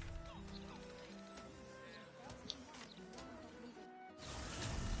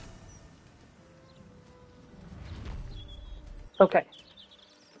 Okay.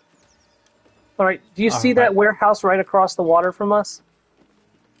 All right. Do you see that warehouse right across the water from us?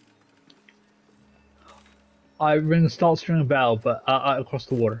 I starts ringing a bell, but across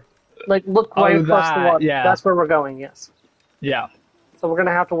the water. Like, look right Oh, across the that, water. yeah. That's where we're going, yes. Yeah. So we're going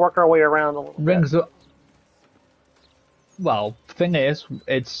to have to work our way around a little Rings. bit. Well, thing is,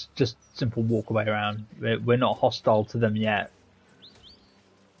 it's just simple walk away around. We're not hostile to them yet.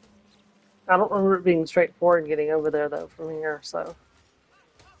 I don't remember it being straightforward getting over there, though, from here, so...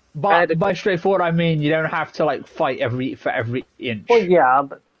 But by straightforward, I mean you don't have to like fight for every inch. Well, yeah,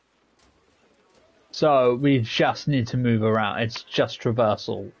 but... So we just need to move around. It's just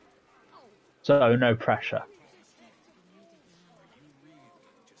traversal. So no pressure.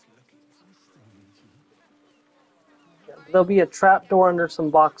 There'll be a trap door under some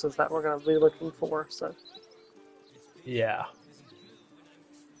boxes that we're going to be looking for, so... Yeah.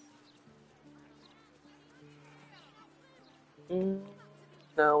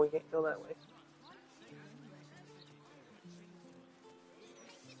 No, we can't go that way.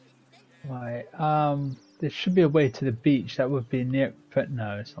 Right. There should be a way to the beach that would be near. But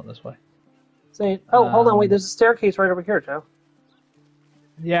no, it's not this way. Say, oh, hold on, wait. There's a staircase right over here, Joe.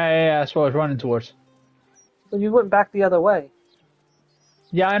 Yeah. That's what I was running towards. So you went back the other way.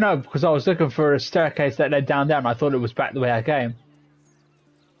 Yeah, I know, because I was looking for a staircase that led down there, and I thought it was back the way I came.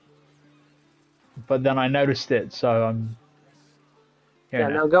 But then I noticed it, so I'm... Yeah,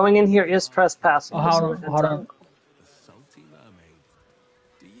 now going in here is trespassing. Oh, hold on. The salty mermaid.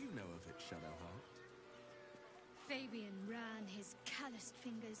 Do you know of it, Shadowheart? Fabian ran his calloused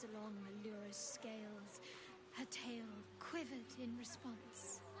fingers along Allura's scales. Her tail quivered in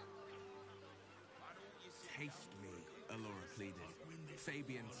response. Taste me, Allura pleaded.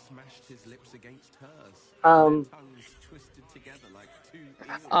 Fabian smashed his lips against hers. Um... Tongues twisted together like two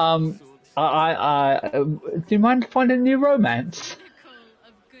eels. Do you mind finding a new romance?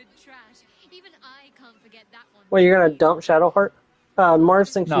 Of good trash. Even I can't forget that one. Well, you're going to dump Shadowheart? Marv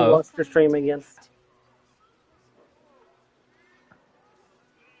thinks you No. lost your stream again.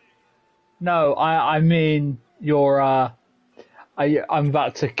 No, I mean you're I'm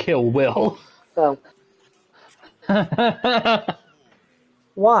about to kill Will. Oh.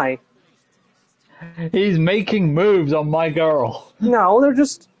 Why? He's making moves on my girl. No, they're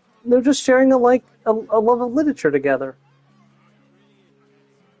just sharing a love of literature together.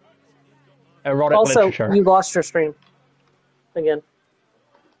 Erotic Also, literature. you lost your stream again.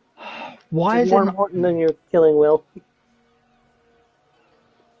 Why It's is more it important than your killing Will.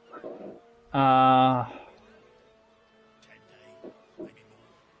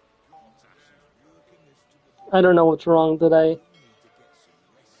 I don't know what's wrong today.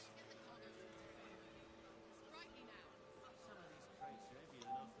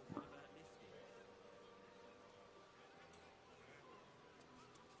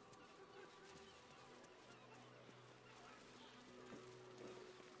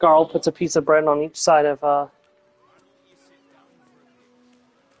 Garl puts a piece of bread on each side of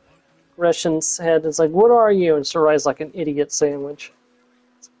Reshin's head. It's like, what are you? And Sarai's like an idiot sandwich.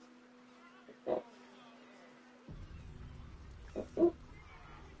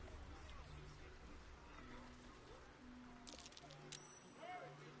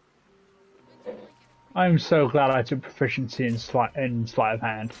 I'm so glad I took proficiency in sleight of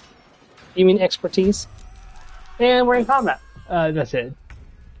hand. You mean expertise? And we're in combat. That's it.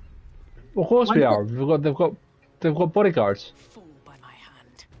 Of course we are. They've got bodyguards. Fall by my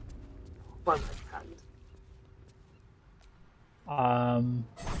hand. By my hand.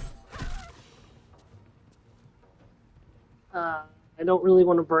 I don't really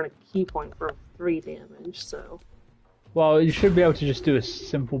want to burn a key point for 3 damage, so... Well, you should be able to just do a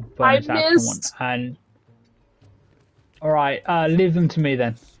simple bonus action one. And alright, leave them to me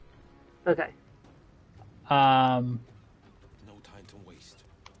then. Okay. No time to waste.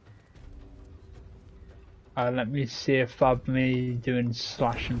 Let me see if I'm me doing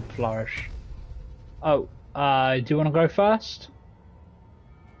slash and flourish. Oh, do you want to go first?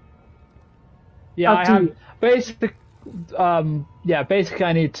 Yeah, I have basically. Yeah, basically,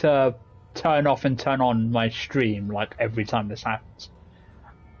 I need to turn off and turn on my stream like every time this happens.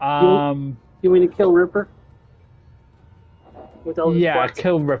 You mean to kill Ripper? With all yeah, parts?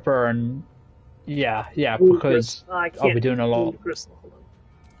 kill Ripper and yeah, because I'll be doing a lot. Hold on.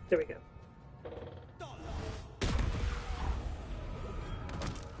 There we go.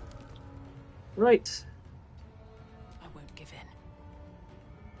 Right. I won't give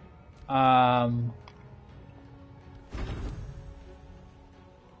in. Um,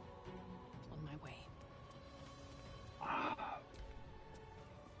 On my way.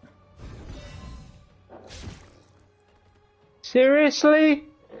 seriously?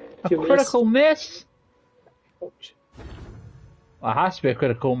 A You critical miss? Ouch. Well, it has to be a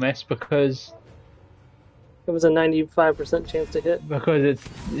critical miss because It was a 95% chance to hit. Because it's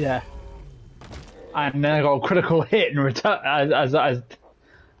yeah. And then I got a critical hit in return as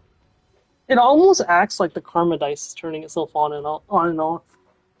It almost acts like the karma dice is turning itself on and off.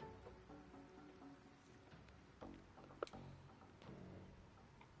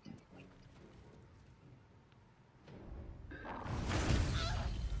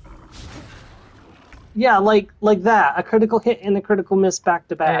 Yeah, like that. A critical hit and a critical miss back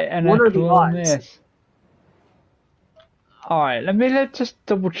to back. What are the odds? Alright, let's just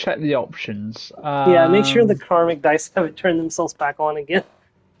double check the options. Yeah, make sure the karmic dice haven't turned themselves back on again.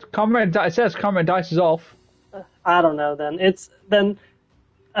 It says karmic dice is off. I don't know then. It's a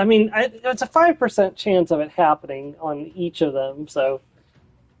 5% chance of it happening on each of them, so.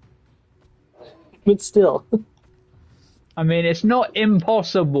 But still. I mean, it's not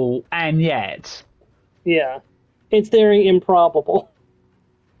impossible, and yet. Yeah. It's very improbable.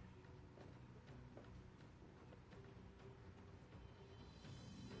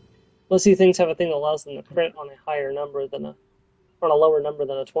 Let's see things have a thing that allows them to crit on a higher number than on a lower number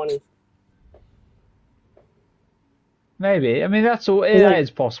than a 20. Maybe. I mean, that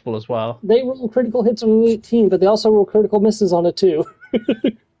is possible as well. They roll critical hits on an 18, but they also roll critical misses on a 2.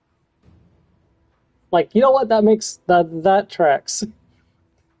 Like, you know what? That tracks.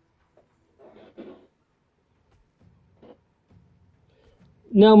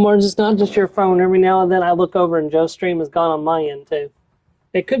 No, Marge, it's not just your phone. Every now and then I look over and Joe's stream is gone on my end, too.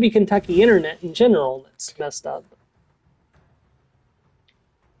 It could be Kentucky internet in general that's messed up.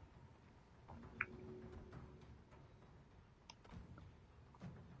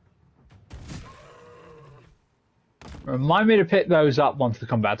 Remind me to pick those up once the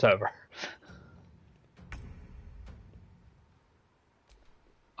combat's over.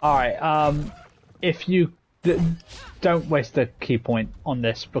 Alright, if you... don't waste the key point on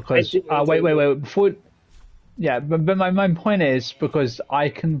this, because... wait, before... Yeah, but my main point is, because I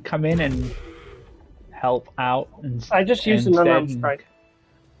can come in and help out and... I just used an unarmed strike.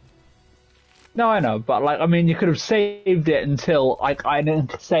 No, I know, but, like, I mean, you could have saved it until, like, I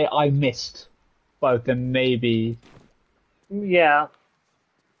didn't say I missed both, and maybe... Yeah.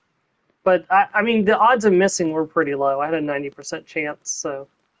 But, I mean, the odds of missing were pretty low. I had a 90% chance, so...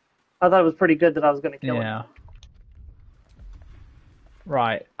 I thought it was pretty good that I was going to kill him.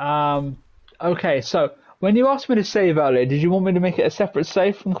 Right. Okay, so when you asked me to save earlier, did you want me to make it a separate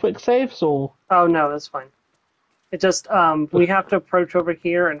save from quick saves, or? Oh no, that's fine. It just we have to approach over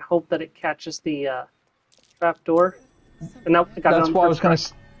here and hope that it catches the trap door. Nope, I got it. That's what I was going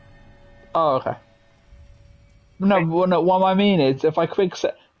to. Oh, okay. No, what I mean is, if I quick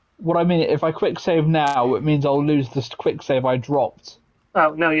save now, it means I'll lose this quick save I dropped.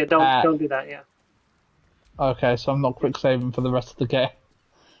 Oh no, yeah, don't do that, yeah. Okay, so I'm not quick saving for the rest of the game.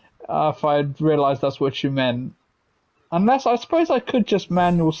 If I'd realised that's what you meant. Unless, I suppose I could just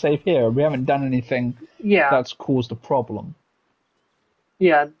manual save here. We haven't done anything that's caused a problem.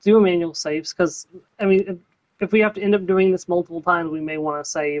 Yeah, do a manual saves, because, I mean, if we have to end up doing this multiple times, we may want to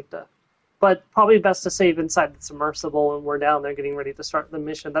save. But probably best to save inside the submersible when we're down there getting ready to start the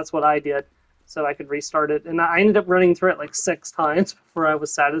mission. That's what I did, so I could restart it. And I ended up running through it like 6 times before I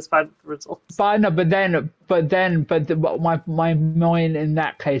was satisfied with the results. But my mind in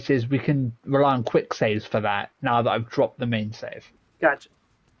that case is we can rely on quick saves for that, now that I've dropped the main save. Gotcha.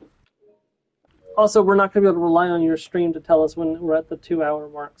 Also, we're not going to be able to rely on your stream to tell us when we're at the 2-hour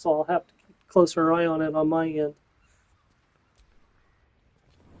mark, so I'll have to keep a closer eye on it on my end.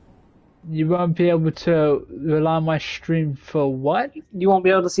 You won't be able to rely on my stream for what? You won't be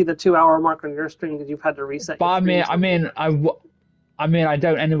able to see the 2-hour mark on your stream because you've had to reset. But I mean, I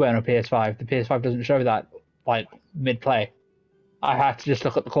don't anyway on a PS5. The PS5 doesn't show that like mid-play. I have to just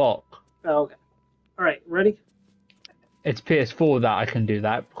look at the clock. Oh, okay. All right, ready? It's PS4 that I can do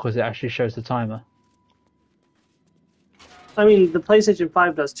that because it actually shows the timer. I mean, the PlayStation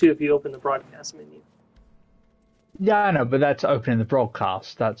 5 does too if you open the broadcast menu. Yeah, I know, but that's opening the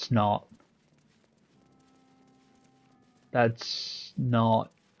broadcast. That's not. Is there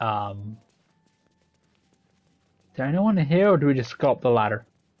anyone here, or do we just go up the ladder?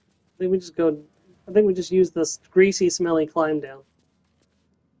 I think we just use this greasy, smelly climb down.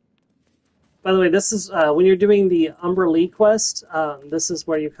 By the way, this is when you're doing the Umber Lee quest. This is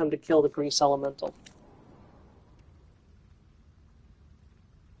where you come to kill the Grease Elemental.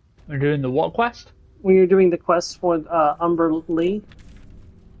 We're doing the what quest? When you're doing the quest for Umber Lee.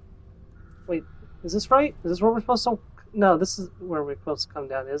 Wait, is this right? Is this where we're supposed to? No, this is where we're supposed to come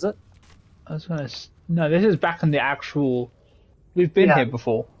down. Is it? No, this is back in the actual. We've been here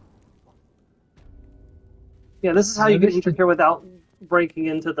before. Yeah, this is how you get into here without breaking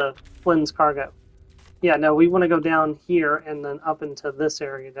into the Flynn's cargo. Yeah, no, we want to go down here and then up into this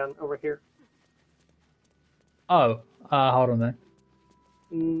area down over here. Oh, hold on then.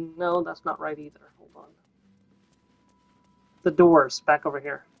 No, that's not right either. Hold on. The doors back over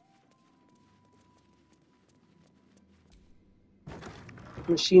here.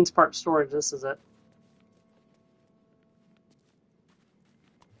 Machines part storage. This is it.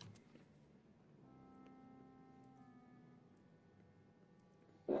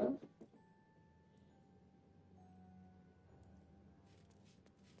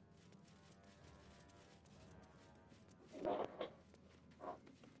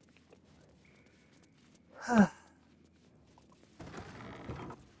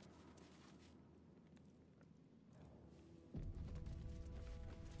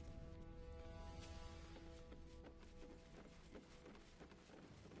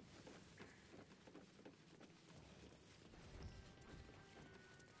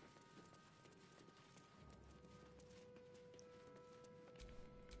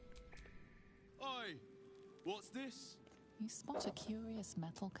 Oi, what's this? You spot a curious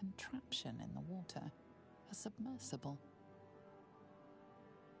metal contraption in the water. A submersible.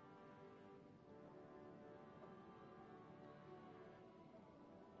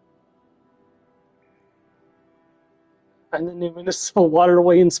 And the new municipal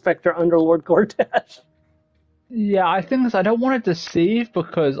waterway inspector under Lord Gortash. Yeah, I think I don't want to deceive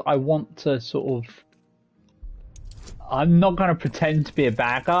because I want to sort of. I'm not going to pretend to be a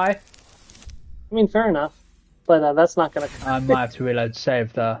bad guy. I mean, fair enough, but that's not going to. I might have to reload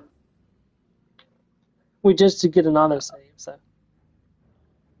save there. We just to get an auto save, so.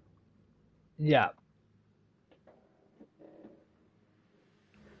 Yeah.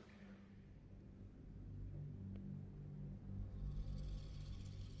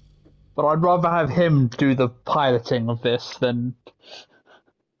 But I'd rather have him do the piloting of this than.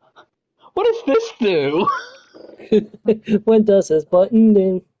 What does this do? What does this button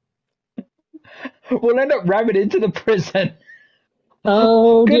do? We'll end up ramming into the prison.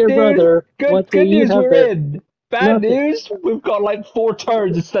 Oh, Good dear news. brother. What do Good you news, have we're there? in. Bad Nothing. news, we've got like 4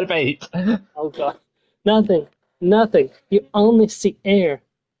 turns instead of 8. Oh, God. Nothing. Nothing. You only see air.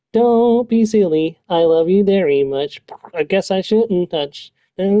 Don't be silly. I love you very much. I guess I shouldn't touch.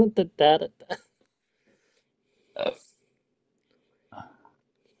 Oh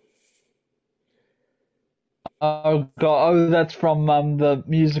god, oh that's from the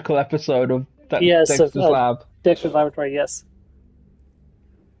musical episode of Yes, of Dexter's Lab. Dexter's Laboratory, yes.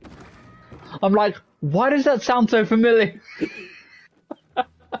 I'm like, why does that sound so familiar?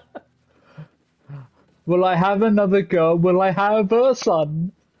 Will I have another girl? Will I have a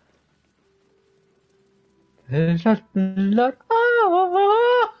son? Spot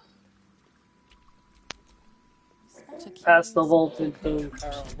a Past the curious voltage metal boom power,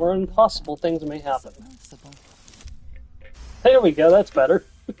 contraption where in the impossible water. things may A happen. submersible. There we go, that's better.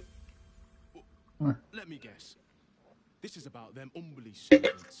 Let me guess. This is about them Umberly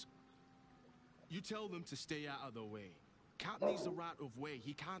servants. You tell them to stay out of the way. Cap needs the right of way.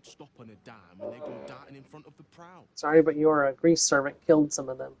 He can't stop on a dime when they go darting in front of the prow. Sorry, but your grease servant killed some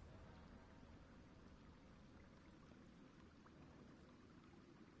of them.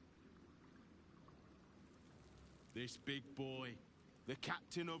 This big boy, the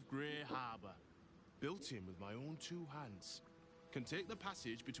captain of Grey Harbor, built him with my own 2 hands. Can take the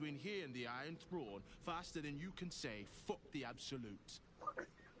passage between here and the Iron Throne faster than you can say, fuck the Absolute.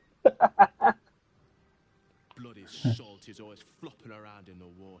 Bloody salt is always flopping around in the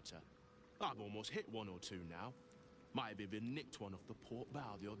water. I've almost hit 1 or 2 now. Might have even nicked one off the port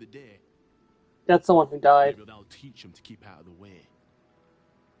bow the other day. That's the one who died. Maybe that'll teach him to keep out of the way.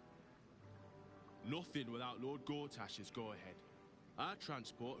 Nothing without Lord Gortash's go-ahead. I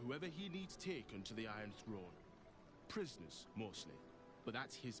transport whoever he needs taken to the Iron Throne. Prisoners, mostly, but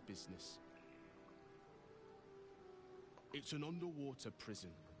that's his business. It's an underwater prison,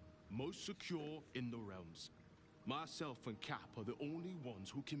 most secure in the realms. Myself and Cap are the only ones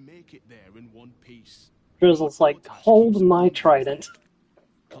who can make it there in one piece. Drizzle's like, hold my trident.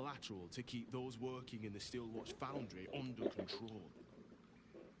 Collateral to keep those working in the Steelwatch Foundry under control.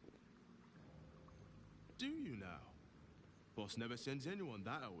 Do you now? Boss never sends anyone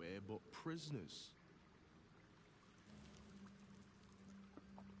that away but prisoners.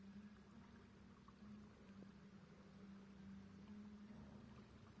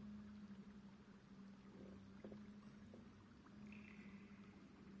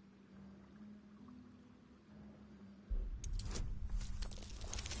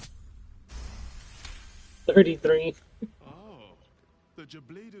 $33. Oh, the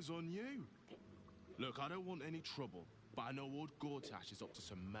Jablader's on you. Look, I don't want any trouble, but I know old Gortash is up to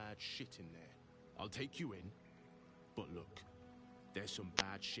some mad shit in there. I'll take you in. But look, there's some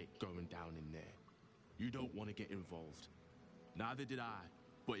bad shit going down in there. You don't want to get involved. Neither did I,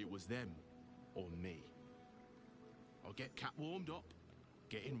 but it was them or me. I'll get Cat warmed up.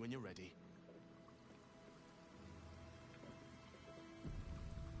 Get in when you're ready.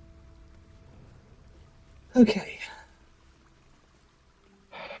 Okay.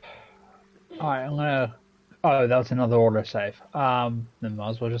 Alright, I'm gonna... Oh, that was another auto save. Then might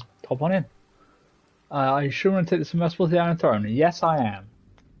as well just hop on in. Are you sure want to take the submersible to the Iron Throne? Yes, I am.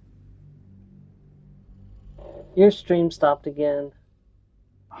 Your stream stopped again.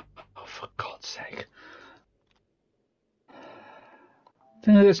 Oh, for God's sake.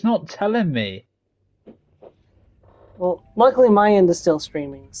 Thing is, it's not telling me. Well, luckily my end is still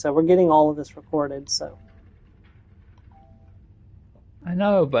streaming, so we're getting all of this recorded, so... I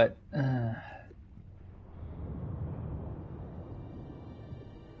know, but...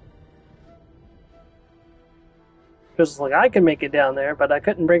 Just like, I could make it down there, but I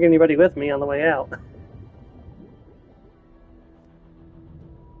couldn't bring anybody with me on the way out.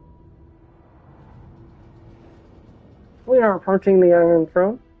 We are approaching the Iron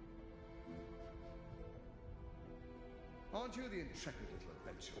Throne. Aren't you the intrepid little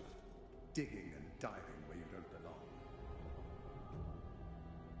adventurer, digging and diving where you don't belong?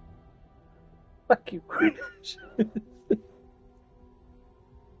 Fuck you, Cornish.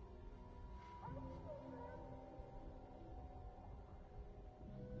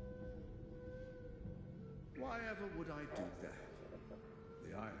 Why ever would I do that?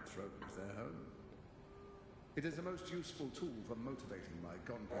 The Iron Throne is their home. It is the most useful tool for motivating my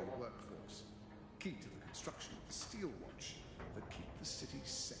Gonpei workforce. Key to the construction of the Steel Watch that keep the city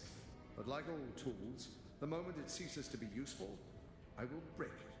safe. But like all tools, the moment it ceases to be useful, I will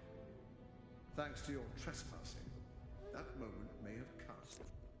break it. Thanks to your trespassing, that moment may have come.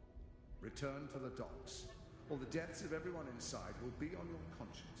 Return to the docks, or the deaths of everyone inside will be on your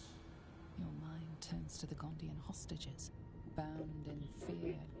conscience. Your mind turns to the Gondian hostages, bound in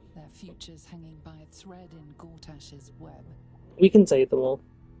fear, their futures hanging by a thread in Gortash's web. We can save them all.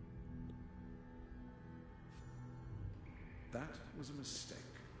 That was a mistake.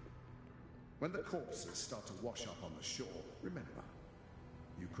 When the corpses start to wash up on the shore, remember,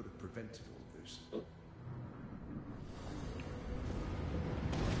 you could have prevented all this.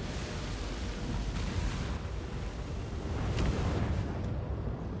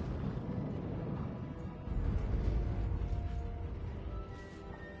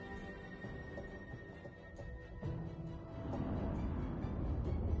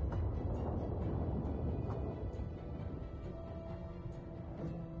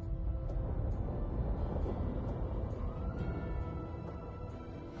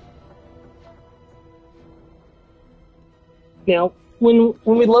 Now, when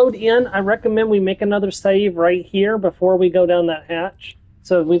we load in, I recommend we make another save right here before we go down that hatch.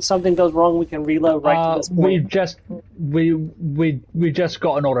 So when something goes wrong, we can reload right to this point. We just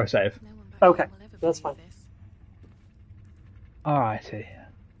got an autosave. Okay, that's fine. Alrighty.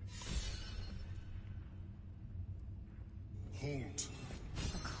 Halt.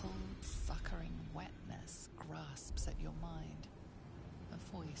 A cold, suckering wetness grasps at your mind. A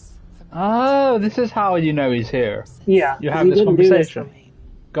voice Oh, this is how you know he's here. Yeah, You have he this didn't do this conversation. for me.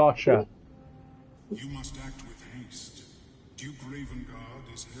 Gotcha. You must act with haste. Duke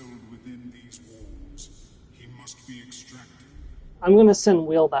Ravengard is held within these walls. He must be extracted. I'm going to send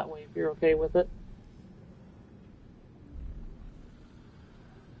Will that way if you're okay with it.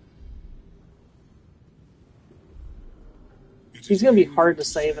 He's going to be hard to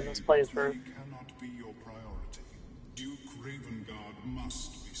save in this playthrough. Cannot be your priority. Duke Ravengard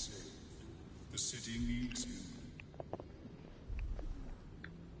must be saved. The city needs him.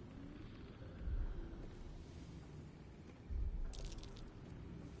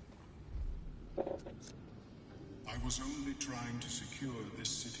 I was only trying to secure this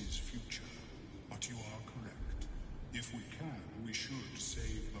city's future, but you are correct. If we can, we should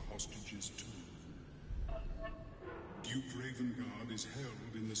save the hostages too. Duke Ravengard is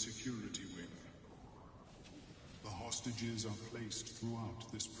held in the security wing. The hostages are placed throughout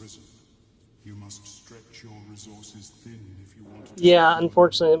this prison. You must stretch your resources thin if you want to... Yeah,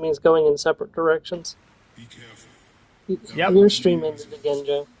 unfortunately, it means going in separate directions. Be careful. Yep. Your stream ended again,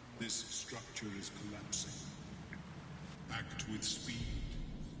 Joe. This structure is collapsing. Act with speed.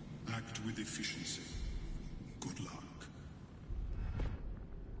 Act with efficiency. Good luck.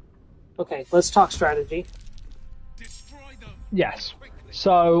 Okay, let's talk strategy. Yes.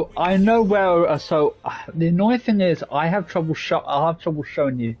 So I know where. So the annoying thing is, I have trouble. I'll have trouble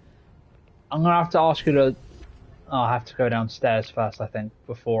showing you. I'm gonna have to ask you to. Oh, I have to go downstairs first, I think,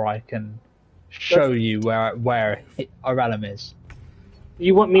 before I can show you where our realm is.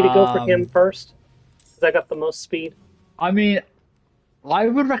 You want me to go for him first? Because I got the most speed. I mean, I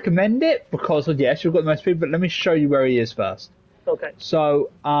would recommend it because yes, you've got the most speed, but let me show you where he is first. Okay. So,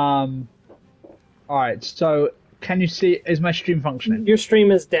 alright, so can you see, is my stream functioning? Your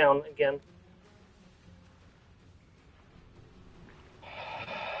stream is down again.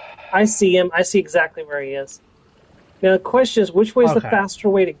 I see him. I see exactly where he is. Now the question is, which way is the faster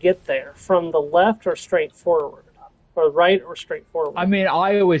way to get there? From the left or straight forward? Or right or straight forward? I mean,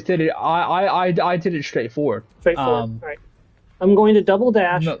 I always did it. I did it straight forward. Straight forward. All right. I'm going to double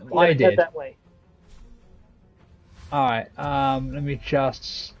dash. No, I did. Head that way. All right. Let me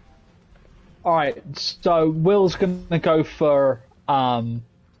just. All right. So Will's gonna go for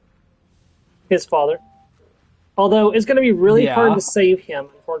his father. Although it's going to be really hard to save him,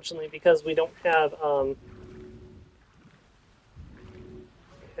 unfortunately, because we don't have.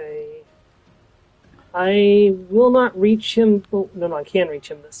 Okay. I will not reach him. Oh, no, I can reach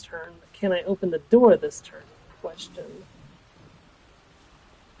him this turn. Can I open the door this turn? Question.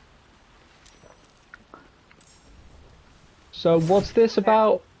 So what's this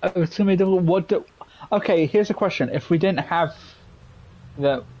about? It's gonna be difficult. Okay, here's a question: if we didn't have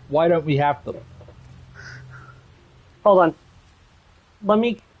the, why don't we have them? Hold on. Let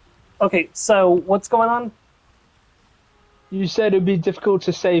me. Okay, so what's going on? You said it'd be difficult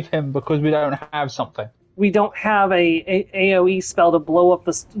to save him because we don't have something. We don't have a AOE spell to blow up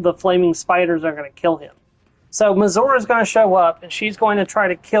the flaming spiders that are going to kill him. So Mazora's going to show up, and she's going to try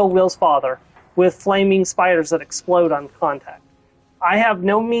to kill Will's father with flaming spiders that explode on contact. I have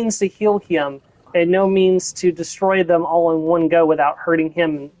no means to heal him, and no means to destroy them all in one go without hurting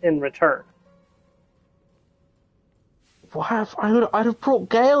him in return. What? I'd have brought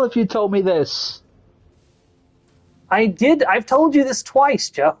Gale if you told me this. I did. I've told you this twice,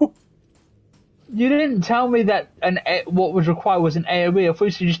 Joe. You didn't tell me that what was required was an AoE. I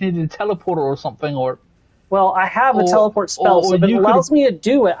thought you just needed a teleporter or something, or. Well, I have a teleport spell, so if it allows me to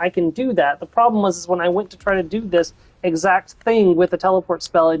do it, I can do that. The problem was when I went to try to do this exact thing with the teleport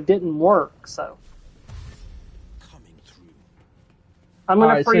spell, it didn't work. So I'm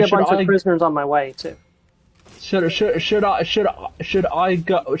going to free a bunch of prisoners on my way too. Should I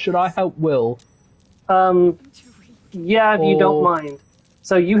go? Should I help Will? Yeah, if you don't mind.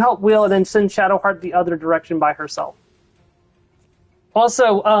 So you help Will, and then send Shadowheart the other direction by herself.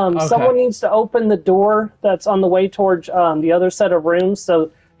 Also, someone needs to open the door that's on the way towards the other set of rooms.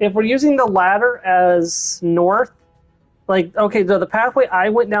 So if we're using the ladder as north, like, okay, so the pathway I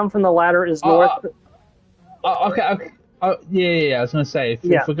went down from the ladder is north. Okay. Yeah. I was gonna say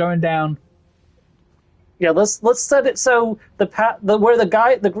if we're going down. Yeah, let's set it so where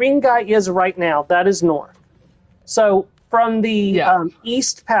the green guy is right now, that is north. So from the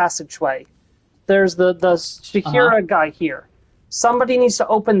east passageway, there's the Shakira guy here. Somebody needs to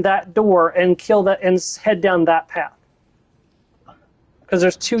open that door and kill that and head down that path. Because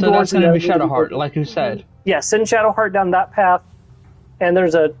there's two doors. So that's going to be Shadowheart, like you said. Yeah, send Shadowheart down that path, and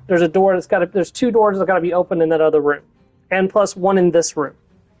there's a door there's two doors that got to be opened in that other room, and plus one in this room.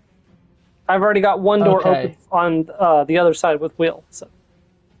 I've already got one door open on the other side with Will. So.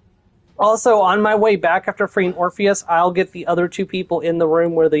 Also, on my way back after freeing Orpheus, I'll get the other two people in the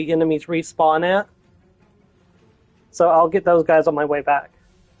room where the enemies respawn at. So I'll get those guys on my way back.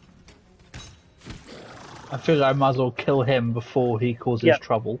 I figure I might as well kill him before he causes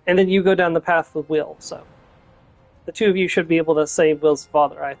trouble. And then you go down the path with Will. So the two of you should be able to save Will's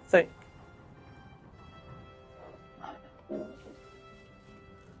father, I think.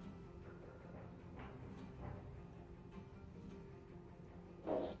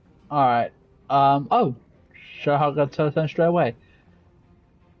 Alright. Sure how I got to turn straight away.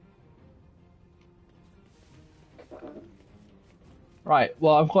 Right,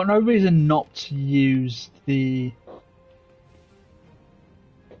 well, I've got no reason not to use the...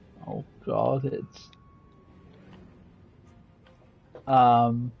 Oh god, it's...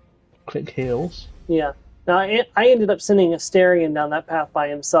 Click heals. Yeah. Now, I ended up sending Asterion down that path by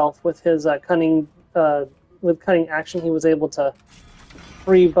himself with his cunning action. He was able to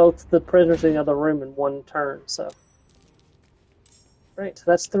free both the prisoners in the other room in one turn, so... Right,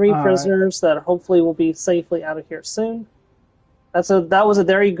 that's three prisoners that hopefully will be safely out of here soon. That was a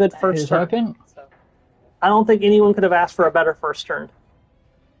very good first turn. So, I don't think anyone could have asked for a better first turn.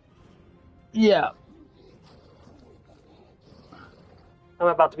 Yeah. I'm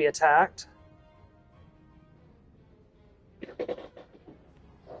about to be attacked.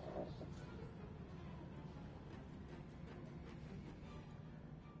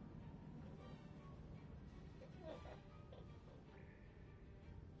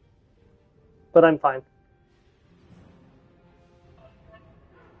 but I'm fine.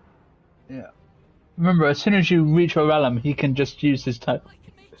 Yeah. Remember, as soon as you reach Orellum, he can just use his to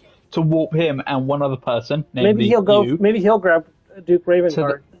warp him and one other person, namely Maybe he'll go. you. Maybe he'll grab Duke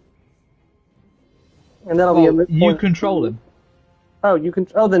Ravengard, and that'll be a moot you point. control him. Oh, you can.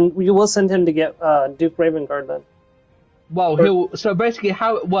 Oh, then you will send him to get Duke Ravengard then. Well, so basically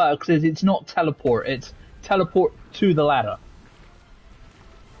how it works is it's not teleport, it's teleport to the ladder.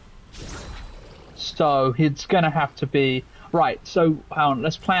 So it's gonna have to be right. So hang on,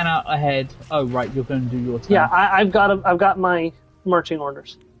 let's plan out ahead. Oh, right, you're going to do your turn. Yeah, I've got my marching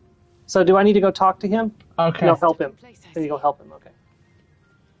orders. So do I need to go talk to him? Okay. No, help him. Then you go help him. Okay.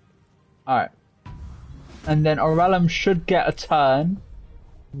 All right. And then Orellum should get a turn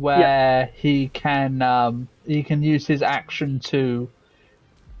where he can use his action to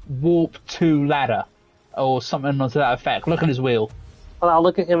warp to ladder or something to that effect. Look at his wheel. Well, I'll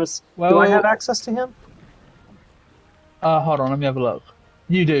look at him. Do I have access to him? Hold on, let me have a look.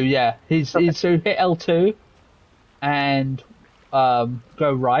 You do, yeah. So hit L2 and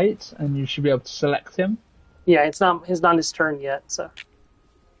go right, and you should be able to select him. Yeah, it's not his turn yet, so.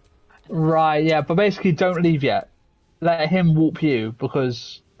 Right, yeah, but basically don't leave yet. Let him warp you,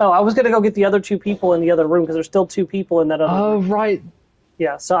 because... Oh, I was going to go get the other two people in the other room, because there's still two people in that other room. Oh, right.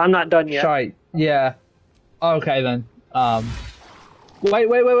 Yeah, so I'm not done yet. Right, yeah. Okay, then. Wait.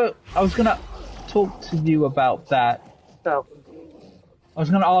 I was going to talk to you about that. Oh. I was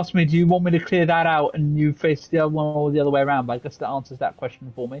going to ask me, do you want me to clear that out and you face the other one or the other way around? But I guess that answers that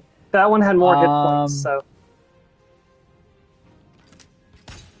question for me. That one had more hit points, so...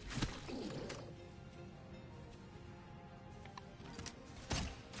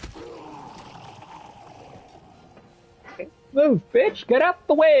 Move, bitch! Get out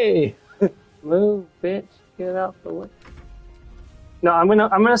the way! Move, bitch! Get out the way. No, I'm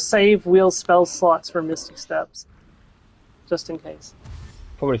gonna save Wheel's spell slots for Mystic Steps, just in case.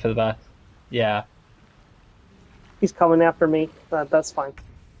 Probably for the best. Yeah. He's coming after me. That's fine.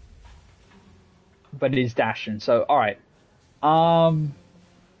 But he's dashing, so alright.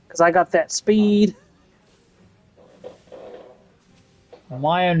 Because I got that speed.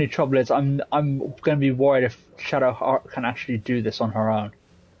 My only trouble is I'm going to be worried if Shadowheart can actually do this on her own.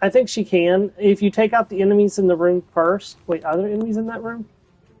 I think she can. If you take out the enemies in the room first. Wait, are there enemies in that room?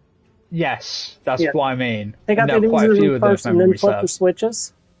 Yes, that's what I mean. Take out the enemies in the room first and then flip the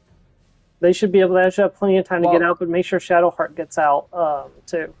switches. They should be able to actually have plenty of time to get out, but make sure Shadowheart gets out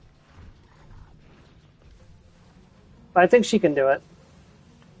too. But I think she can do it.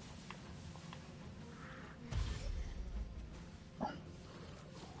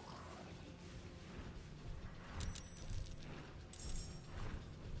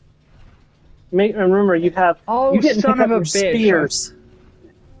 And remember, you didn't pick up your spears.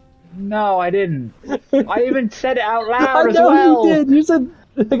 No, I didn't. I even said it out loud as well. I know you did. You said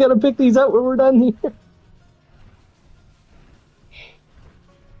I gotta pick these up when we're done here.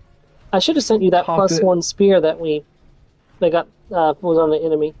 I should have sent you that +1 spear that got was on the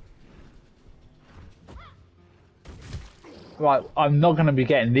enemy. Right, I'm not going to be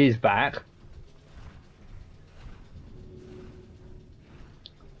getting these back.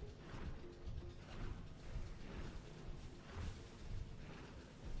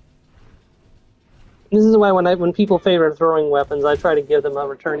 This is why when people favor throwing weapons, I try to give them a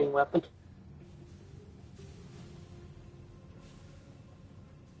returning weapon.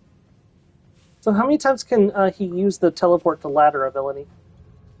 So how many times can he use the teleport to ladder ability?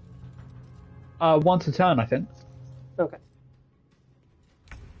 Once a turn, I think. Okay.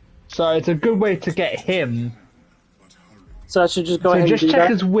 So it's a good way to get him. So I should just go ahead and do that? Just check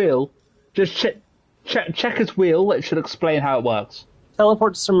his wheel. Just check his wheel. It should explain how it works.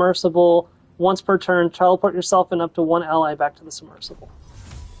 Teleport to submersible. Once per turn, teleport yourself and up to one ally back to the submersible.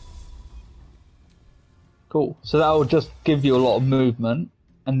 Cool. So that will just give you a lot of movement,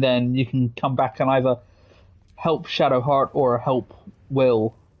 and then you can come back and either help Shadowheart or help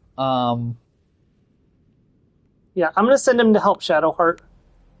Will. Yeah, I'm going to send him to help Shadowheart.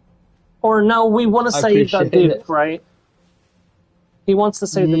 Or no, we want to save the Duke, right? He wants to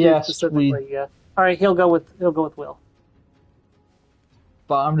save the Duke specifically, yeah. Alright, he'll go with Will.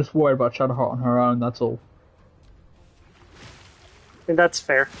 But I'm just worried about Shadowheart on her own, that's all. And that's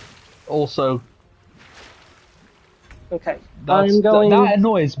fair. Also... Okay, I'm going... That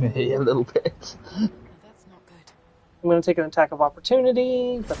annoys me a little bit. That's not good. I'm going to take an attack of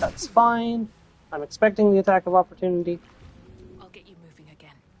opportunity, but that's fine. I'm expecting the attack of opportunity. I'll get you moving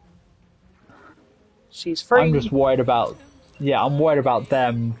again. She's free. I'm just worried about... Yeah, I'm worried about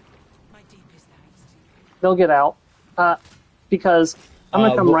them. They'll get out. Because I'm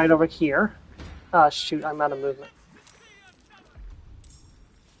going to come right over here. Shoot, I'm out of movement.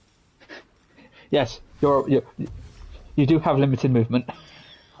 Yes, you do have limited movement.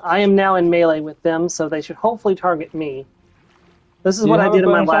 I am now in melee with them, so they should hopefully target me. This is Do what you I have did a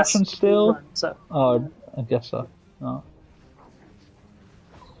in my bonus last action still? run. So Oh, I guess so. Oh,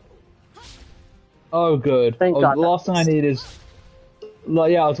 oh good. Thank God The last thing I need is...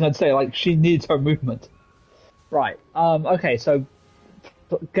 Like, yeah, I was going to say, like, she needs her movement. Right. Okay, so...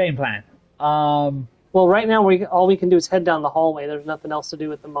 Game plan. well, right now all we can do is head down the hallway. There's nothing else to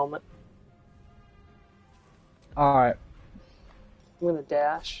do at the moment. Alright. I'm gonna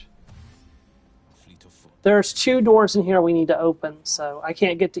dash. Fleet of foot. There's 2 doors in here we need to open, so I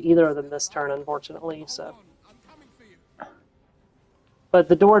can't get to either of them this turn, unfortunately. So, but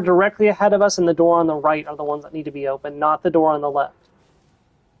the door directly ahead of us and the door on the right are the ones that need to be open, not the door on the left.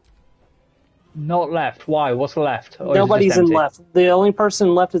 Not left. Why? What's left? Or is it just Nobody's in empty? left. The only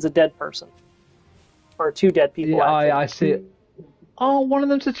person left is a dead person. Or 2 dead people, Yeah, actually. I see it. Oh, one of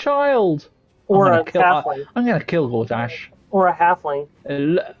them's a child. Or I'm a gonna kill, halfling. I'm gonna kill Gordash. Or a halfling. It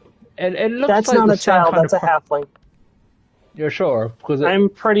looks That's like not the a same child, kind that's of a halfling. You're sure? Because I'm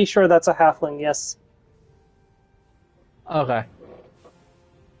pretty sure that's a halfling, yes. Okay.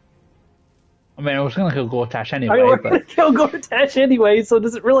 I mean, I was gonna kill Gortash anyway, I mean, we're but... going to kill Gortash anyway, so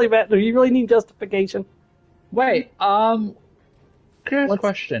does it really matter? You really need justification. Wait, curious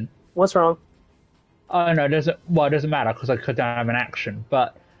question. What's wrong? Oh no, it doesn't matter because I could have an action,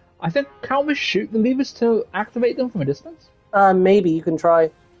 but I think, can't we shoot the levers to activate them from a distance? Maybe you can try.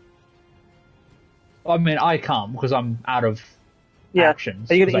 I mean, I can't because I'm out of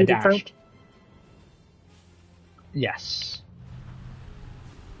actions. Are you because going to I use your turn? dashed. Yes.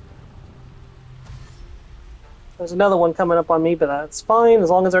 There's another one coming up on me, but that's fine.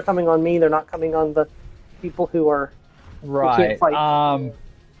 As long as they're coming on me, they're not coming on the people who are... Right. Who can't fight.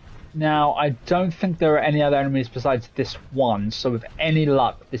 Now, I don't think there are any other enemies besides this one, so with any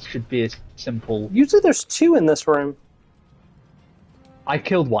luck, this should be as simple. Usually there's 2 in this room. I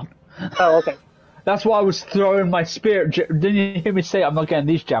killed one. Oh, okay. That's why I was throwing my spear. Didn't you hear me say I'm not getting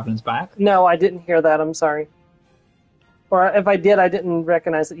these javelins back? No, I didn't hear that. I'm sorry. Or if I did, I didn't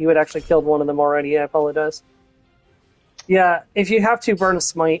recognize that you had actually killed one of them already. I apologize. Yeah, if you have to, burn a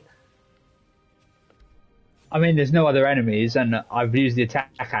smite. I mean, there's no other enemies, and I've used the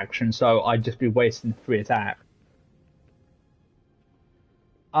attack action, so I'd just be wasting 3 attack.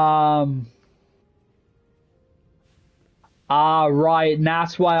 Right, and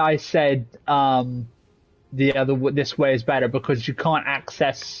that's why I said this way is better, because you can't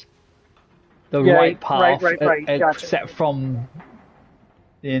access the right path right. Gotcha. except from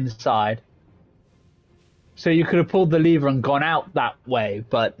the inside. So you could have pulled the lever and gone out that way,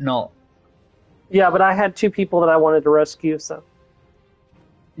 but not... Yeah, but I had 2 people that I wanted to rescue, so...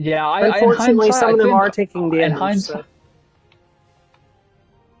 Yeah, unfortunately, some of them are taking damage.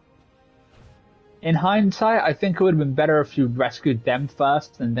 In hindsight, I think it would have been better if you'd rescued them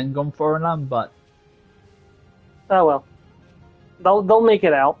first and then gone for them, but... Oh well. They'll make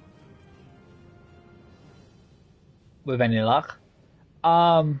it out. With any luck.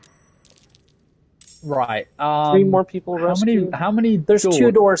 Right. 3 more people rescued. How many There's doors?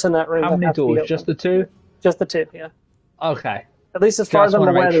 2 doors in that room. How many doors? Just the 2? Just the 2, yeah. Okay. At least as far as I'm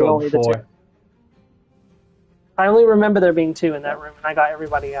aware, there are only the 2. I only remember there being 2 in that room, and I got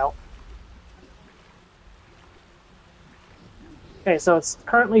everybody out. Okay, so it's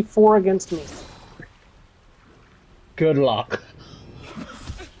currently 4 against me. Good luck.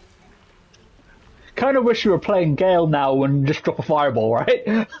 Kind of wish you were playing Gale now and just drop a fireball,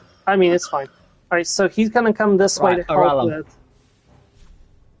 right? I mean, it's fine. Alright, so he's going to come this way to help with...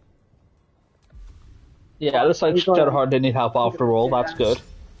 Yeah, it looks like Shadowheart didn't need help after all. That's good.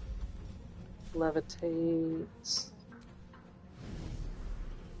 Levitates...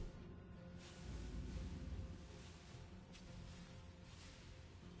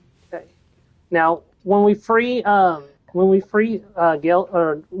 Okay. Now, when we free Gale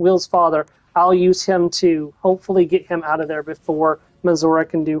or Will's father, I'll use him to hopefully get him out of there before Mazora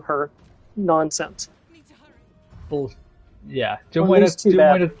can do her nonsense. Yeah. Do you want me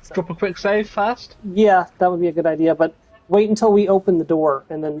to drop a quick save first? Yeah, that would be a good idea, but wait until we open the door,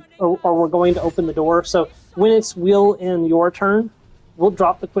 and then, or we're going to open the door. So when it's Will in your turn, we'll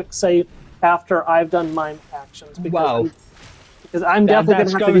drop the quick save after I've done my actions. Because I'm definitely going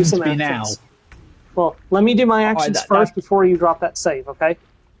to have to do some actions. Now. Well, let me do my actions first before you drop that save, okay?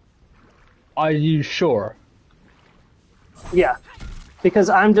 Are you sure? Yeah, because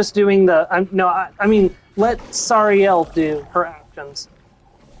I'm just doing the... I mean, let Sariel do her actions.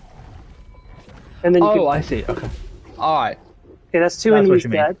 And then you I see. Okay. Alright. Okay, that's 2 enemies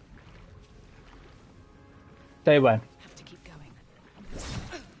dead. Say when. Have to keep going.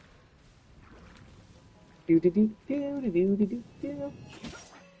 Do.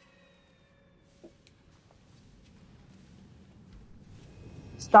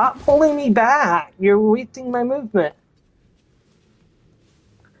 Stop pulling me back! You're wasting my movement.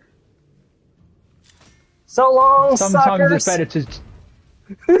 So long, Sometimes suckers! it's better to.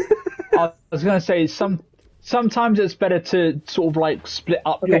 I was going to say sometimes it's better to sort of like split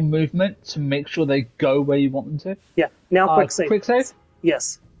up your movement to make sure they go where you want them to. Yeah. Now, quick save. Quick save.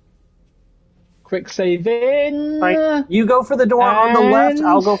 Yes. Quick save in. Right. You go for the door on the left.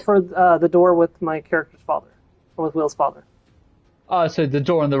 I'll go for the door with my character's father, or with Will's father. Oh, so the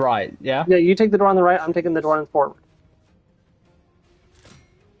door on the right, yeah? Yeah, you take the door on the right. I'm taking the door on the forward.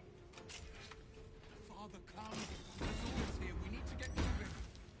 Father, come. Baldur is here. We need to get moving.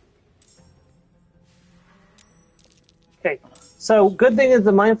 Okay. So, good thing is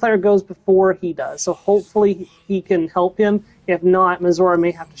the Mind Flayer goes before he does. So, hopefully he can help him. If not, Mizora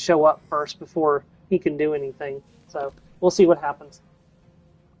may have to show up first before he can do anything. So, we'll see what happens.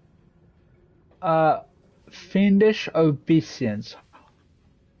 Fiendish obeisance.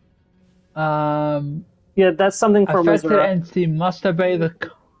 Yeah, that's something for Affected Mizora. entity must obey the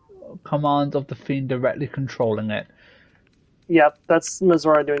commands of the fiend directly controlling it. Yep, that's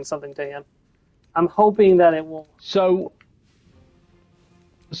Mizora doing something to him. I'm hoping that it will... So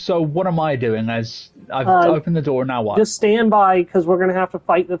what am I doing? As I've opened the door, now what? Just stand by, because we're going to have to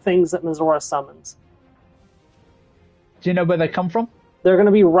fight the things that Mizora summons. Do you know where they come from? They're going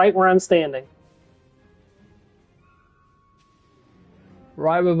to be right where I'm standing.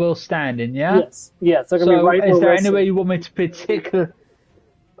 Right where we're standing, yeah? Yes, they're going to be right where is there we're anywhere you want me to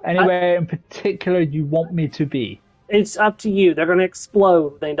anywhere in particular you want me to be? It's up to you. They're going to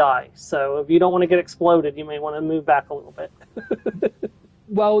explode when they die. So if you don't want to get exploded, you may want to move back a little bit.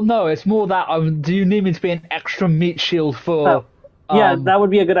 Well, no, it's more that, do you need me to be an extra meat shield for... yeah, that would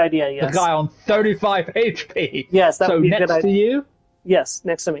be a good idea, yes. The guy on 35 HP. Yes, that would be a good idea. So next to you? Yes,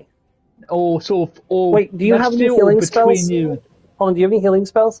 next to me. Or sort of... Or wait, do you have any healing spells? You? Hold on, do you have any healing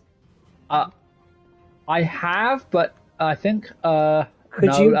spells? I have, but I think... Could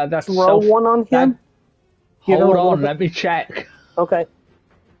no, you that's throw one on him? Hold on, let me check. Okay.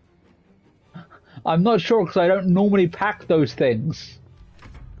 I'm not sure, because I don't normally pack those things.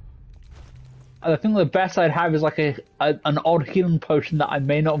 I think the best I'd have is like an odd healing potion that I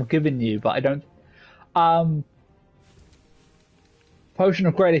may not have given you, but I don't... Potion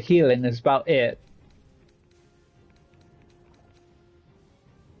of Greater Healing is about it.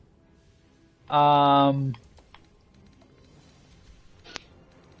 Well,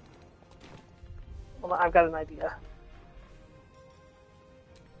 I've got an idea.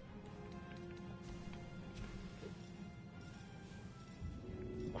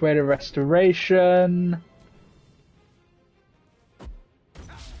 Greater Restoration.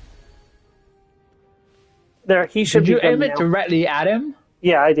 There, he should be. Did you aim it directly at him?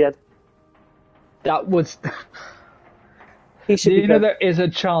 Yeah, I did. That was... He should be you know good. there is a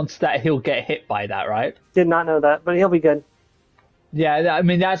chance that he'll get hit by that, right? Did not know that, but he'll be good. Yeah, I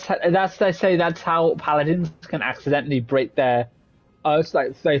mean that's they say that's how paladins can accidentally break their. It's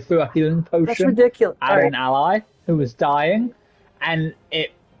like they threw a healing potion. That's ridiculous. At an ally who was dying, and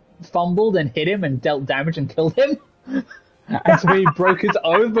it fumbled and hit him and dealt damage and killed him. And so he broke his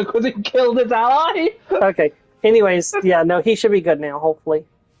oath because it killed his ally. Okay. Anyways, yeah, no, he should be good now. Hopefully.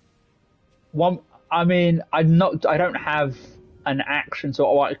 I mean, I don't have an action,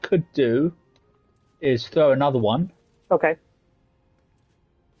 so what I could do is throw another one. Okay.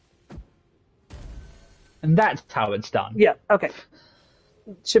 And that's how it's done. Yeah, okay.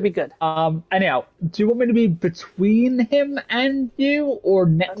 Should be good. Anyhow, do you want me to be between him and you, or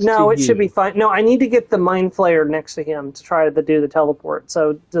next to you? No, it should be fine. No, I need to get the Mind Flayer next to him to try to do the teleport.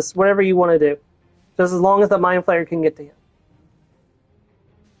 So just whatever you want to do. Just as long as the Mind Flayer can get to him.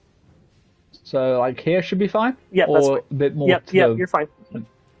 So, like, here should be fine? Yeah, that's fine. Or a bit more Yep, you're fine.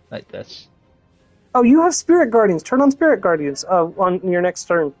 Like this. Oh, you have Spirit Guardians. Turn on Spirit Guardians on your next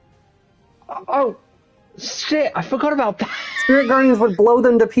turn. Oh, shit, I forgot about that. Spirit Guardians would blow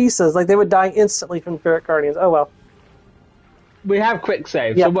them to pieces. Like, they would die instantly from Spirit Guardians. Oh, well. We have quick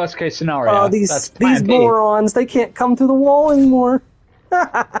save, Yep. so worst case scenario. Oh, That's these morons. They can't come through the wall anymore.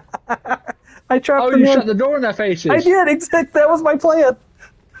 I trapped them you in. shut the door in their faces. I did, exactly. That was my plan.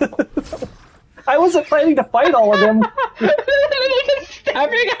 I wasn't planning to fight all of them.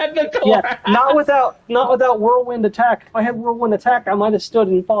 Stabbing at the door. Yeah, not without whirlwind attack. If I had whirlwind attack, I might have stood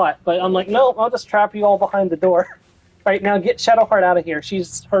and fought. But I'm like, no, I'll just trap you all behind the door. Right now, get Shadowheart out of here.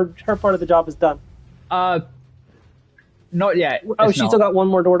 She's her part of the job is done. Not yet. Oh, she's still got one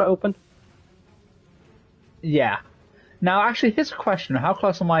more door to open. Yeah. Now, actually, here's a question. How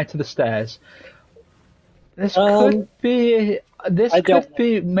close am I to the stairs? This Um, could be... This I don't could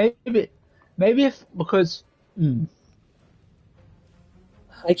be... Maybe if... Because...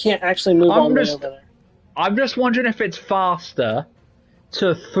 I can't actually move all the way just- over there. I'm just wondering if it's faster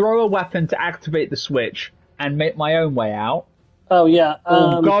to throw a weapon to activate the switch and make my own way out, Oh yeah.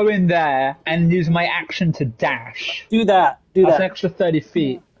 or go in there and use my action to dash. Do that. Do That's an that. extra 30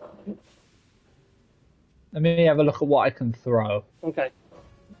 feet. Let me have a look at what I can throw. Okay.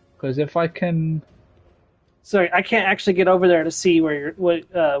 Because if I can... Sorry, I can't actually get over there to see where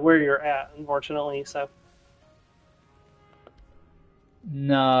you're at, unfortunately. So.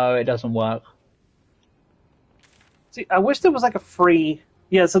 No, it doesn't work. See, I wish there was like a free...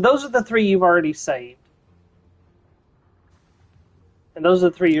 Yeah, so those are the 3 you've already saved. And those are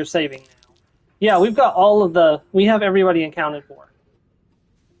the 3 you're saving now. Yeah, we've got all of the... We have everybody accounted for.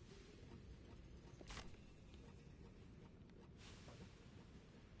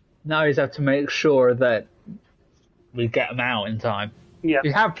 Now you have to make sure that we get them out in time. Yeah.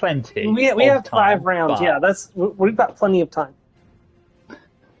 We have plenty. We of have time, 5 rounds, but yeah. We've got plenty of time.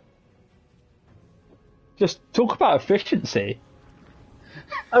 Just talk about efficiency.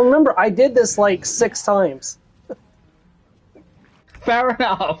 I remember I did this like 6 times. Fair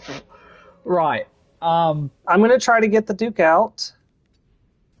enough. Right. I'm going to try to get the Duke out.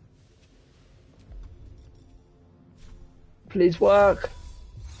 Please work.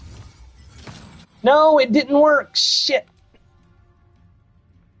 No, it didn't work. Shit.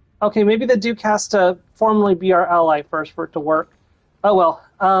 Okay, maybe the Duke has to formally be our ally first for it to work. Oh well.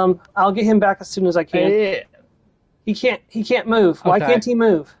 I'll get him back as soon as I can. Hey. He can't move. Why Okay. can't he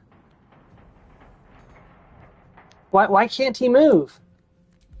move? Why can't he move?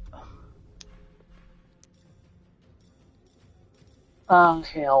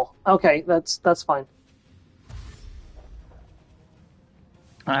 Hell. Okay, that's fine.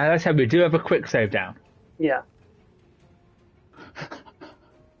 Let's say we do have a quick save down. Yeah.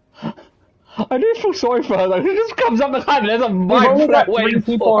 I do feel sorry for her though. She just comes up behind and there's a We've mind only got flat 3 waiting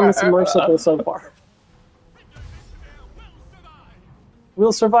people for on her. the submersible so far.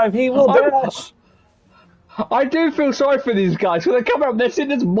 We'll survive. He will dash. I do feel sorry for these guys. When they come up, they're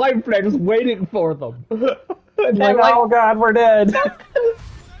sitting this mind flare just waiting for them. Like, oh god, we're dead.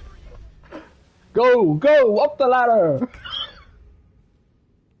 Go up the ladder.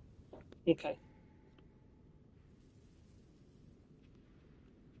 Okay.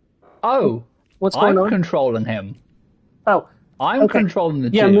 Oh, What's going I'm on? controlling him. Oh, I'm okay. controlling the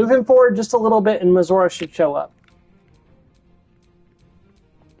Yeah, Duke. move him forward just a little bit, and Mazora should show up.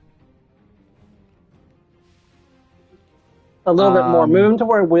 A little bit more. Move him to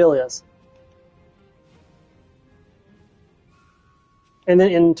where Will is. And then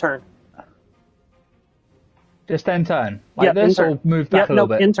in turn. Just in turn. Like Yep, this, in or turn. move back Yep, a little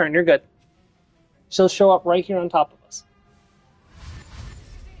nope, bit. in turn. You're good. She'll show up right here on top of us.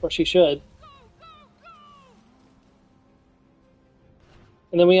 Or she should.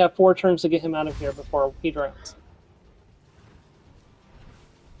 And then we have 4 turns to get him out of here before he drowns.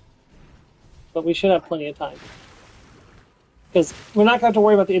 But we should have plenty of time. Because we're not going to have to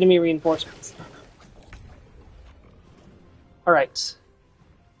worry about the enemy reinforcements. Alright.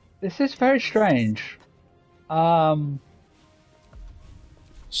 This is very strange.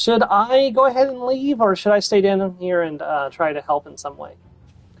 Should I go ahead and leave, or should I stay down here and try to help in some way?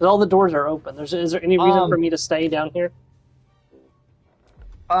 Because all the doors are open. Is there any reason for me to stay down here?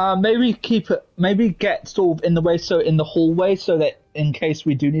 Maybe keep it. Maybe get sort of in the way, so in the hallway, so that in case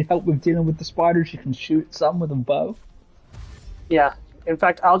we do need help with dealing with the spiders, you can shoot some with a bow. Yeah. In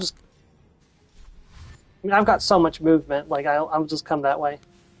fact, I'll just... I mean, I've got so much movement. Like, I'll just come that way.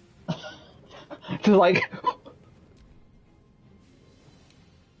 Just like...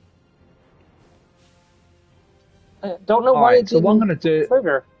 I don't know why it so didn't what I'm gonna do...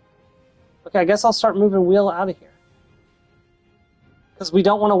 trigger. Okay, I guess I'll start moving Wheel out of here. Because we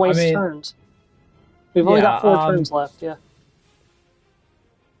don't want to waste turns. We've only got 4 turns left, yeah.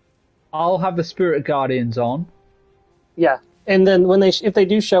 I'll have the Spirit Guardians on. Yeah, and then when if they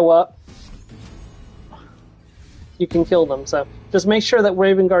do show up, you can kill them. So just make sure that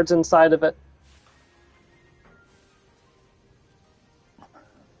Raven Guard's inside of it.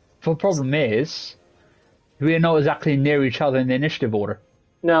 The problem is, we're not exactly near each other in the initiative order.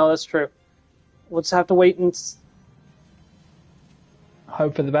 No, that's true. We'll just have to wait and...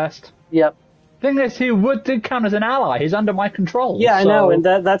 Hope for the best. Yep. Thing is, he did count as an ally. He's under my control. Yeah, I so... know, and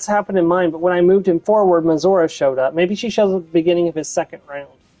that's happened in mine, but when I moved him forward, Mazora showed up. Maybe she shows up at the beginning of his second round.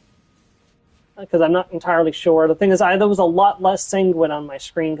 Because I'm not entirely sure. The thing is, there was a lot less sanguine on my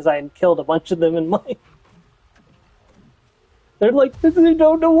screen because I had killed a bunch of them in mine. They're like, they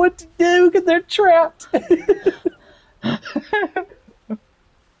don't know what to do because they're trapped.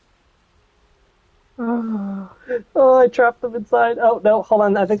 Oh, I trapped them inside. Oh, no, hold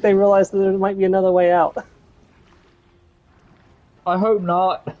on. I think they realized that there might be another way out. I hope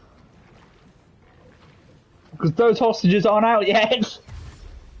not. Because those hostages aren't out yet.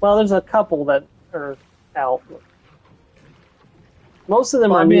 Well, there's a couple that are out. Most of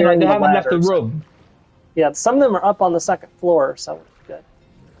them are I mean, near like, they the haven't left the ladders. room. Yeah, some of them are up on the second floor, so it's good.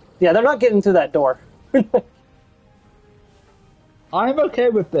 Yeah, they're not getting through that door. I'm okay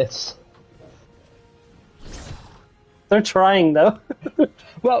with this. They're trying, though.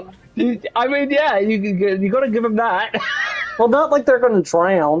 Well, I mean, yeah, you got to give them that. Well, not like they're going to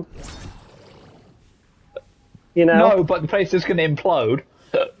drown. You know? No, but the place is going to implode.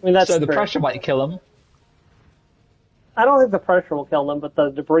 I mean, that's so the true. pressure might kill them. I don't think the pressure will kill them, but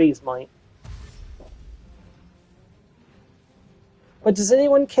the debris might. But does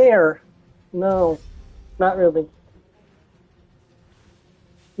anyone care? No, not really.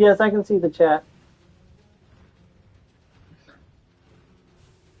 Yes, I can see the chat.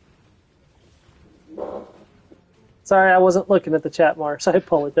 Sorry, I wasn't looking at the chat, Mars. I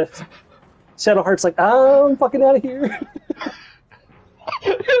apologize. Shadowheart's like, I'm fucking out of here.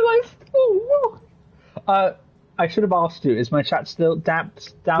 Like, oh, no. I should have asked you, is my chat still down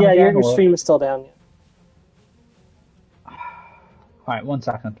Yeah, again? your stream is still down. Alright, 1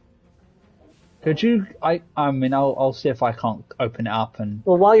 second. Could you... I mean, I'll see if I can't open it up and...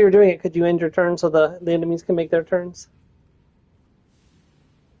 Well, while you're doing it, could you end your turn so the enemies can make their turns?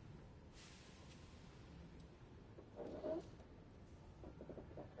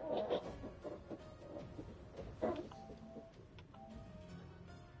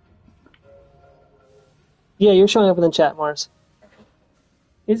 Yeah, you're showing up in the chat, Mars.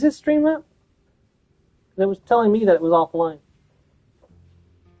 Is this stream up? It was telling me that it was offline.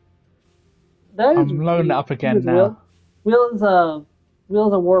 That is I'm loading it up again now. Will is a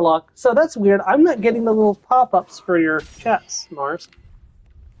warlock. So that's weird. I'm not getting the little pop-ups for your chats, Mars.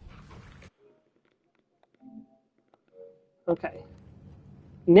 Okay.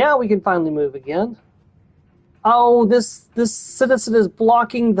 Now we can finally move again. Oh, this citizen is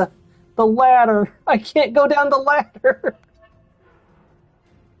blocking the ladder. I can't go down the ladder.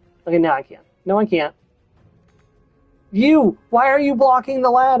 Okay, now I can. No, I can't. You! Why are you blocking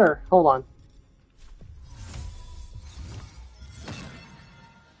the ladder? Hold on.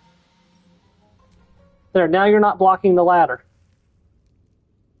 There, now you're not blocking the ladder.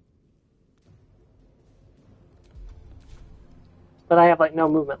 But I have, like, no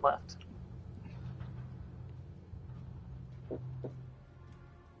movement left.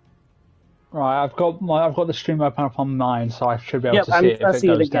 Right, I've got the stream open up on mine, so I should be able to see it I if see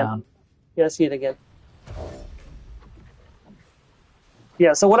it it goes again. down. Yeah, I see it again.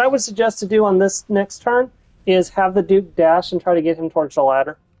 Yeah, so what I would suggest to do on this next turn is have the Duke dash and try to get him towards the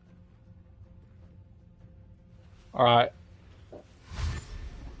ladder. Alright.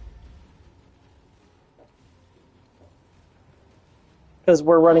 Because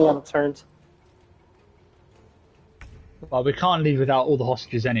we're running out of turns. Well, we can't leave without all the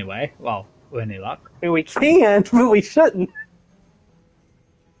hostages anyway. Well, with any luck. I mean, we can, but we shouldn't.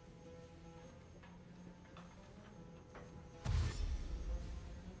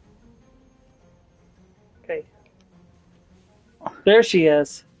 Okay. There she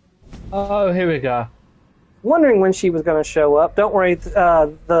is. Oh, here we go. Wondering when she was going to show up. Don't worry,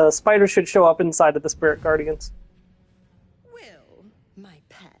 the spider should show up inside of the Spirit Guardians. Will, my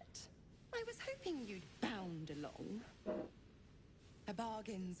pet, I was hoping you'd bound along. A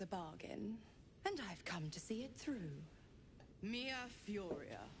bargain's a bargain, and I've come to see it through. Mia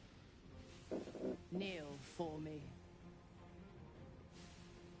Furia. Kneel for me.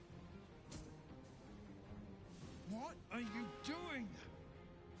 What are you doing?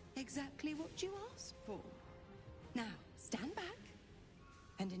 Exactly what you asked for. Now, stand back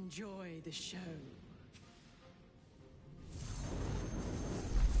and enjoy the show.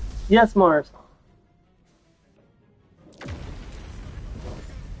 Yes, Mars. Come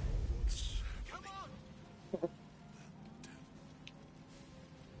on!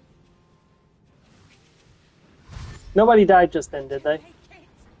 Nobody died just then, did they?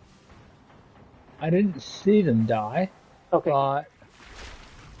 I didn't see them die. Okay. But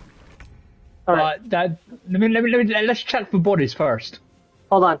All right. let's check for bodies first.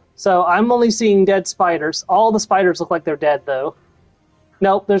 Hold on. So I'm only seeing dead spiders. All the spiders look like they're dead, though.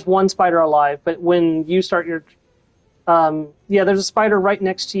 Nope, there's one spider alive. But when you start your... yeah, there's a spider right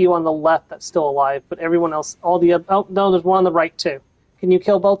next to you on the left that's still alive. But everyone else, all the other... Oh, no, there's one on the right, too. Can you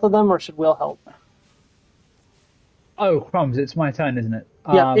kill both of them, or should Will help? Oh, crumbs! It's my turn, isn't it?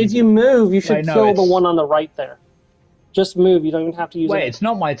 Yeah, if you move, you should wait, no, kill the it's- one on the right there. Just move. You don't even have to use it. Wait, it's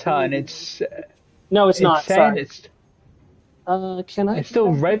not my turn. It's No, it's not. said Sorry. Can I? it's still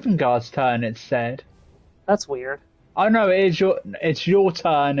Ravengard's turn. It said. That's weird. Oh no, it's your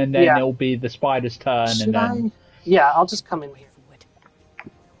turn, and then Yeah. it'll be the spider's turn, Should and then. Yeah, I'll just come in here.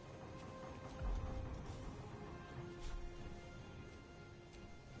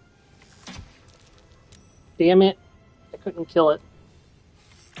 Damn it. I couldn't kill it.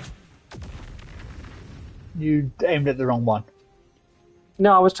 You aimed at the wrong one.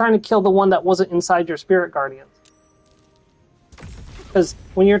 No, I was trying to kill the one that wasn't inside your Spirit Guardian. Because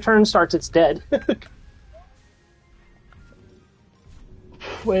when your turn starts, it's dead.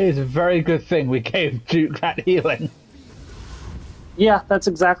 Well, it's a very good thing we gave Duke that healing. Yeah, that's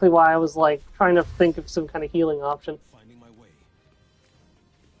exactly why I was like trying to think of some kind of healing option. Finding my way.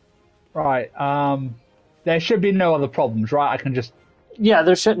 Right, there should be no other problems, right? I can just... Yeah,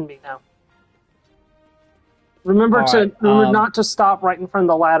 there shouldn't be now. Remember remember not to stop right in front of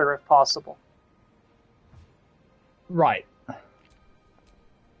the ladder if possible. Right.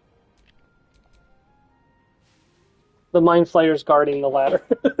 The Mind Flayer's guarding the ladder.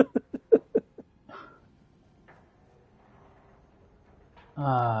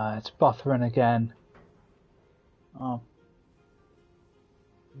 It's buffering again. Oh.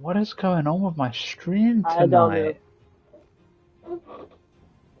 What is going on with my stream tonight? I don't know.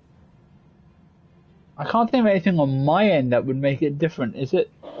 I can't think of anything on my end that would make it different, is it?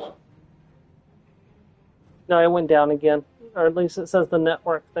 No, it went down again. Or at least it says the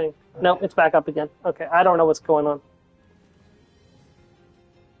network thing. No, it's back up again. Okay, I don't know what's going on.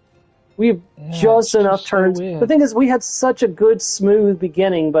 We have just enough turns. The thing is, we had such a good, smooth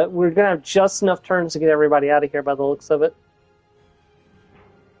beginning, but we're going to have just enough turns to get everybody out of here by the looks of it.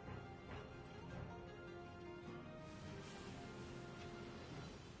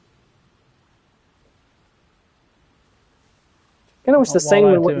 I wish the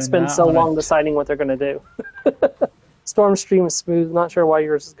Sangman wouldn't spend so long deciding what they're going to do. Storm stream is smooth. Not sure why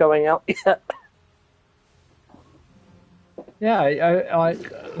yours is going out yet. Yeah,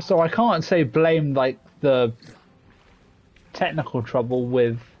 so I can't say blame like the technical trouble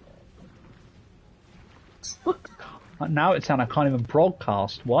with. Now it's saying I can't even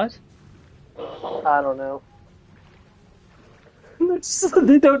broadcast. What? I don't know.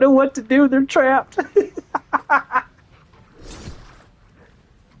 They don't know what to do. They're trapped.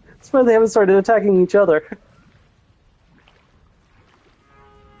 That's why they haven't started attacking each other.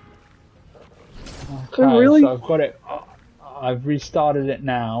 Okay, really? So I've got it. I've restarted it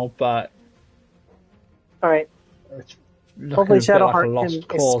now, but all right. Hopefully, Shadowheart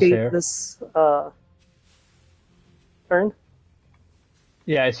can escape this turn.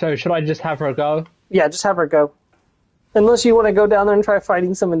 Yeah. So should I just have her go? Yeah, just have her go. Unless you want to go down there and try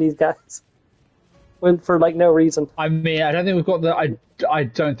fighting some of these guys, for like no reason. I mean, I don't think we've got the. I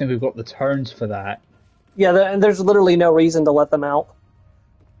don't think we've got the turns for that. Yeah, and there's literally no reason to let them out.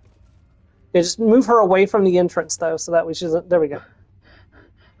 Yeah, just move her away from the entrance, though, so that way she's... There we go.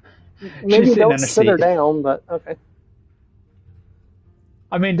 Maybe don't sit her down, but okay.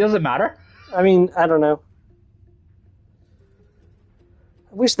 I mean, does it matter? I mean, I don't know.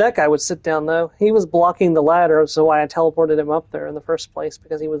 I wish that guy would sit down, though. He was blocking the ladder, so why I teleported him up there in the first place,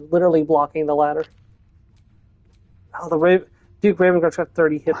 because he was literally blocking the ladder. Oh, Duke Ravengard's got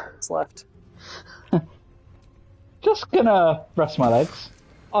 30 hit points left. Just gonna rest my legs.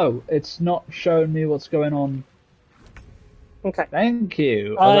 Oh, it's not showing me what's going on. Okay. Thank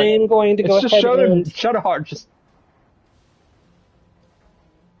you. I'm going to go ahead and... Shadowheart just...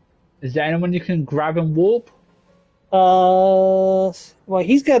 Is there anyone you can grab and warp? Well,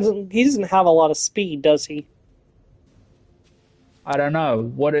 he doesn't have a lot of speed, does he? I don't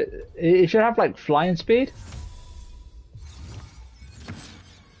know. It should have, like, flying speed?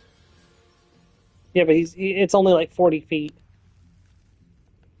 Yeah, but it's only like 40 feet.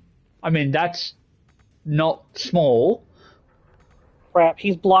 I mean, that's not small. Crap,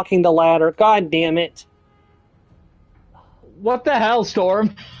 he's blocking the ladder. God damn it. What the hell,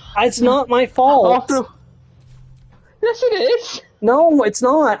 Storm? It's not my fault. Yes, it is. No, it's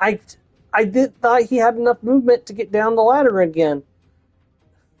not. I thought he had enough movement to get down the ladder again.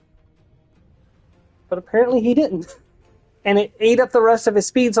 But apparently he didn't. And it ate up the rest of his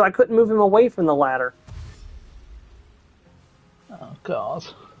speed, so I couldn't move him away from the ladder. Oh, God.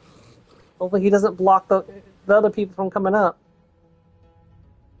 Hopefully he doesn't block the other people from coming up.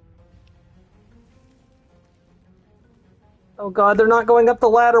 Oh God, they're not going up the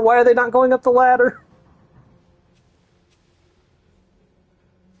ladder. Why are they not going up the ladder?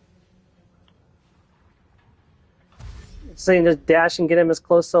 Saying just dash and get him as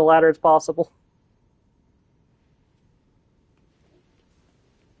close to the ladder as possible.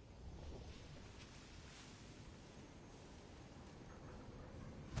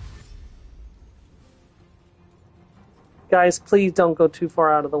 Guys, please don't go too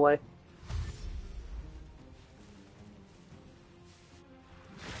far out of the way.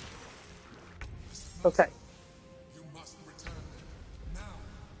 Okay. You must return them. Now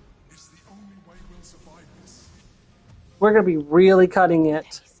is the only way we'll survive this. We're going to be really cutting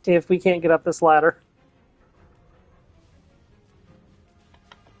it if we can't get up this ladder.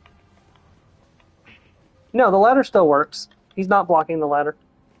 No, the ladder still works. He's not blocking the ladder.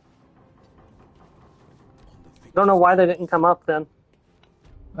 Don't know why they didn't come up then.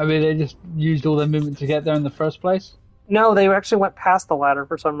 Maybe they just used all their movement to get there in the first place? No, they actually went past the ladder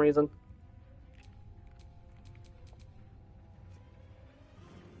for some reason.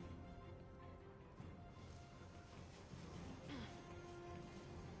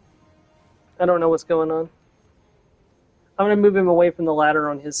 I don't know what's going on. I'm going to move him away from the ladder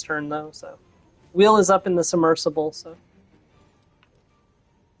on his turn, though. So, Wheel is up in the submersible, so...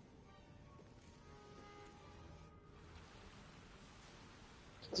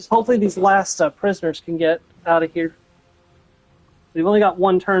 Just hopefully these last prisoners can get out of here. They've only got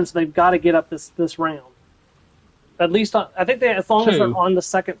one turn, so they've got to get up this round. At least, I think as long as they're on the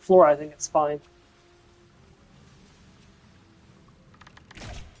second floor, I think it's fine.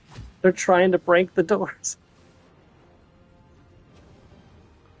 They're trying to break the doors.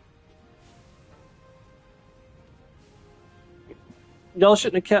 Y'all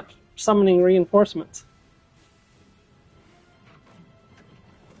shouldn't have kept summoning reinforcements.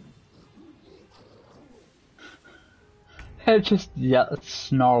 It's just, yeah, it's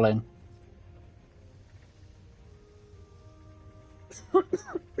snarling.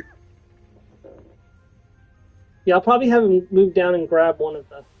 Yeah, I'll probably have him move down and grab one of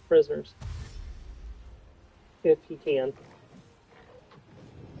the prisoners. If he can.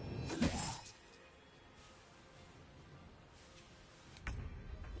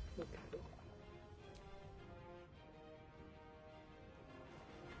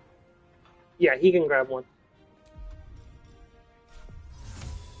 Yeah, he can grab one.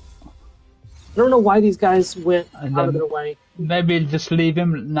 I don't know why these guys went out of their way. Maybe just leave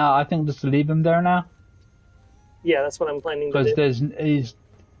him. No, I think just leave him there now. Yeah, that's what I'm planning to do. Because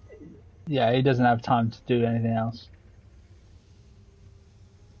he doesn't have time to do anything else.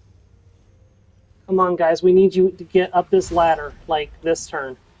 Come on, guys, we need you to get up this ladder, like, this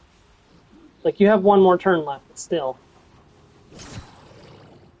turn. Like, you have one more turn left, but still.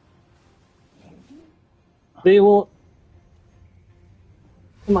 They will...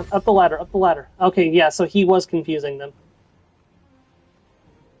 Come on, up the ladder, up the ladder. Okay, yeah, so he was confusing them.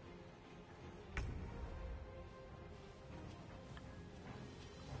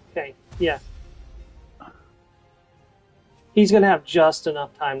 Okay, yeah. He's gonna have just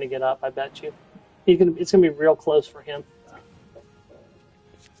enough time to get up, I bet you. It's gonna be real close for him.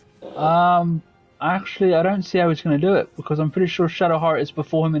 Actually, I don't see how he's going to do it, because I'm pretty sure Shadowheart is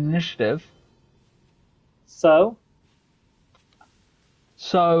before him in initiative. So?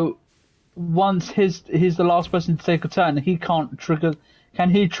 So, once he's the last person to take a turn, he can't trigger... Can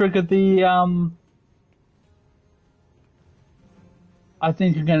he trigger the, I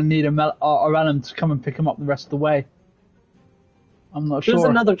think you're going to need a Realm to come and pick him up the rest of the way. I'm not sure. There's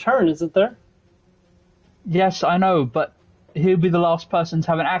another turn, isn't there? Yes, I know, but he'll be the last person to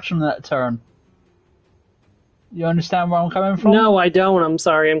have an action on that turn. You understand where I'm coming from? No, I don't. I'm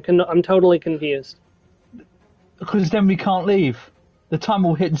sorry. I'm totally confused. Because then we can't leave. The time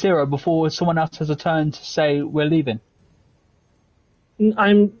will hit 0 before someone else has a turn to say we're leaving.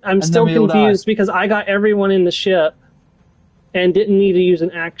 I'm still confused because I got everyone in the ship and didn't need to use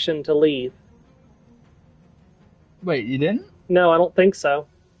an action to leave. Wait, you didn't? No, I don't think so.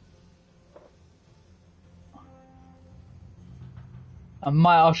 I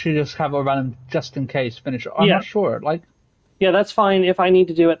might actually just have a random just in case finish. I'm not sure. Yeah, that's fine. If I need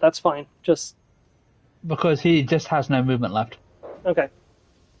to do it, that's fine. Just because he just has no movement left. Okay.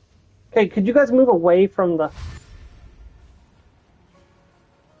 Okay, could you guys move away from the...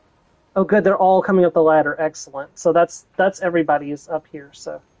 Oh, good. They're all coming up the ladder. Excellent. So that's everybody is up here.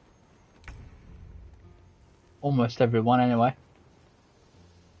 So almost everyone, anyway.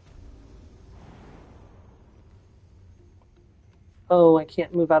 Oh, I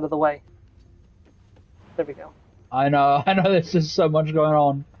can't move out of the way. There we go. I know. There's just so much going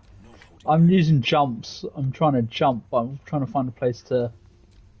on. I'm using jumps. I'm trying to jump, but I'm trying to find a place to...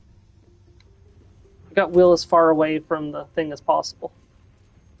 I got Will as far away from the thing as possible.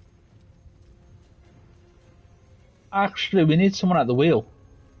 Actually, we need someone at the wheel.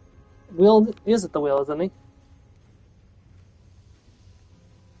 Will is at the wheel, isn't he?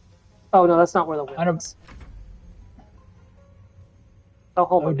 Oh no, that's not where the wheel is. Oh,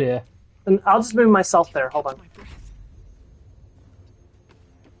 hold on. Oh dear. And I'll just move myself there. Hold on.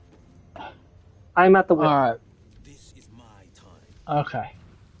 I'm at the wheel. Alright. This is my time. Okay.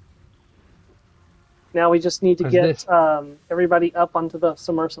 Now we just need to get everybody up onto the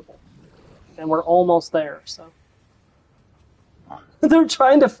submersible. And we're almost there, so. They're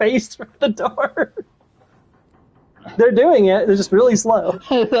trying to face through the door. They're doing it, they're just really slow.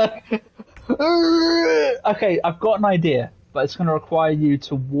 Okay, I've got an idea, but it's going to require you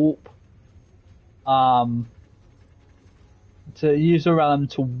to warp. To use a realm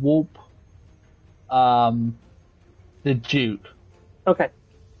to warp the Duke. Okay.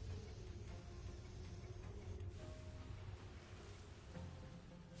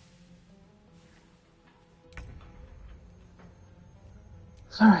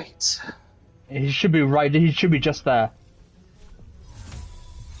 Alright. He should be right, he should be just there.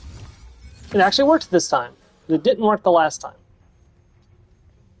 It actually worked this time. It didn't work the last time.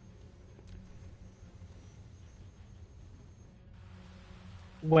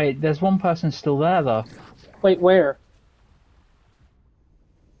 Wait, there's one person still there though. Wait, where?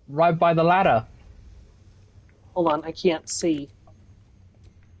 Right by the ladder. Hold on, I can't see.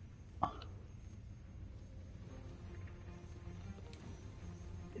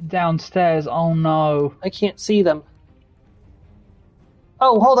 Downstairs, oh no. I can't see them.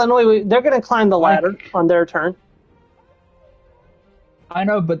 Oh, hold on, wait. They're going to climb the ladder on their turn. I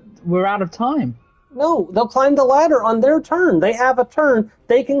know, but we're out of time. No, they'll climb the ladder on their turn. They have a turn.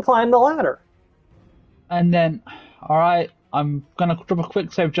 They can climb the ladder. And then, alright, I'm going to drop a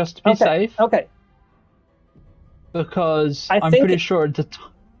quick save just to be safe. Okay. Because I'm pretty sure it's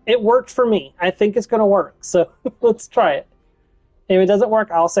it worked for me. I think it's going to work. So let's try it. If it doesn't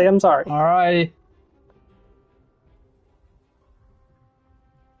work, I'll say I'm sorry. Alright.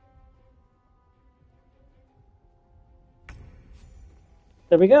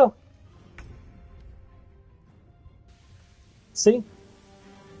 There we go. See?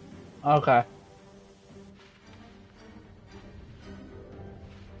 Okay.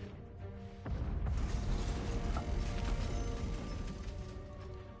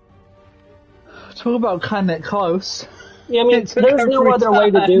 Talk about kind of close. Yeah, I mean, there's no other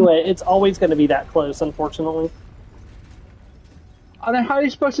way to do it. It's always going to be that close, unfortunately. And then how are you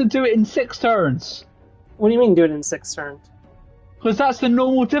supposed to do it in 6 turns? What do you mean do it in 6 turns? Because that's the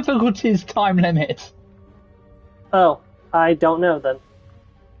normal difficulties time limit. Oh, I don't know then.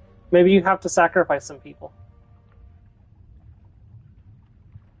 Maybe you have to sacrifice some people.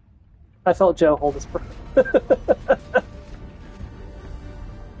 I felt Joe hold his breath.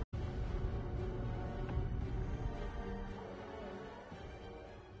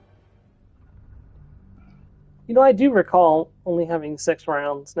 You know, I do recall only having 6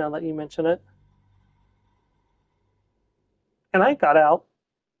 rounds now that you mention it. And I got out.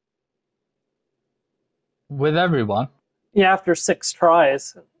 With everyone? Yeah, after 6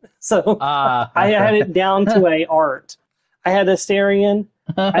 tries. So I okay. had it down to a art. I had Asterion.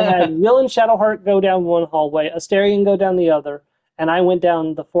 I had Will and Shadowheart go down one hallway, Asterion go down the other, and I went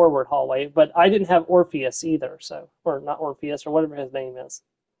down the forward hallway. But I didn't have Orpheus either, or not Orpheus, or whatever his name is.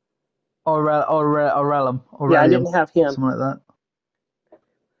 Aurelium. Yeah, I didn't have him. Something like that.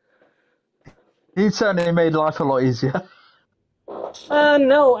 He certainly made life a lot easier.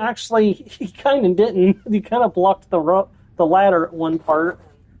 No, actually, he kind of didn't. He kind of blocked the ladder at one part,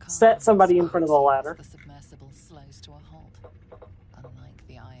 set somebody in front of the ladder. The submersible slows to a halt. Unlike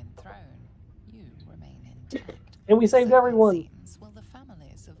the Iron Throne, you remain intact. And we saved everyone. Will the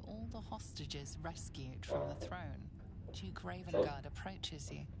families of all the hostages rescued from the throne? Duke Ravengard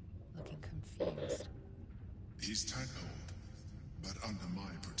approaches you, looking confused. He's tadpoled, but under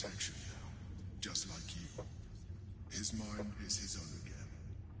my protection now, just like you. His mind is his own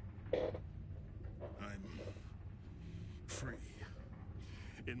again. I'm free.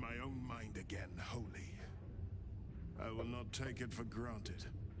 In my own mind again, wholly. I will not take it for granted.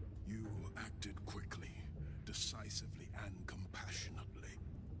 You acted quickly, decisively, and compassionately.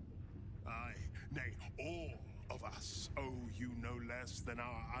 I, nay, all of us, owe you no less than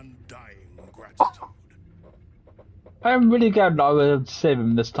our undying gratitude. I'm really glad I would save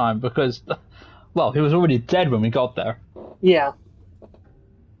him this time because, well, he was already dead when we got there. Yeah.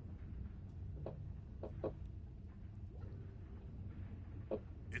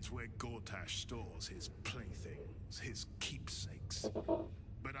 It's where Gortash stores his playthings, his keepsakes.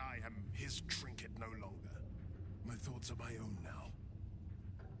 But I am his trinket no longer. My thoughts are my own now.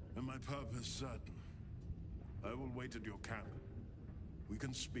 And my purpose certain. I will wait at your camp. We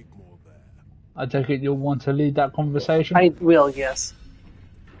can speak more there. I take it you'll want to lead that conversation? I will, yes.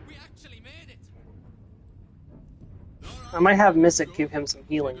 We actually made it. I might have Mystic give him some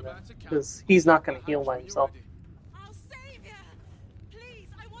healing, though, because he's not going to heal by himself. I'll save you. Please,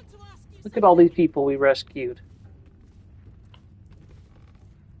 I want to ask you. Look at all these people we rescued.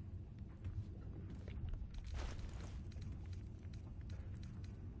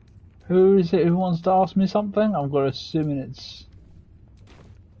 Who is it who wants to ask me something? I'm going to assume it's...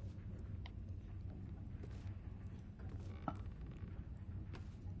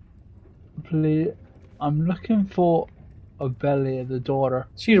 Please, I'm looking for Obelia, the daughter.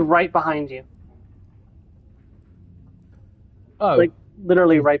 She's right behind you. Oh, Like,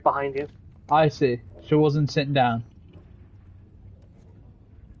 literally right behind you. I see. She wasn't sitting down.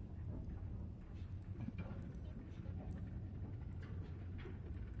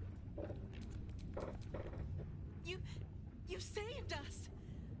 You saved us.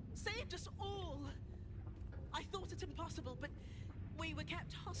 Saved us all. I thought it impossible, but we were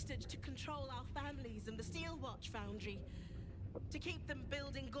kept hostage to control our families and the Steel Watch Foundry. To keep them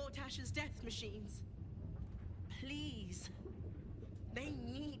building Gortash's death machines. Please. They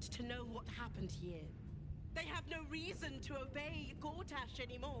need to know what happened here. They have no reason to obey Gortash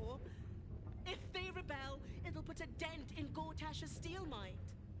anymore. If they rebel, it'll put a dent in Gortash's steel might.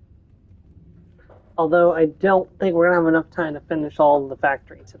 Although I don't think we're going to have enough time to finish all of the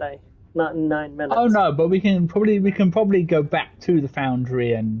factory today. Not in 9 minutes. Oh no, but we can probably go back to the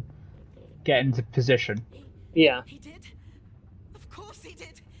foundry and get into position. Yeah. He did? Of course he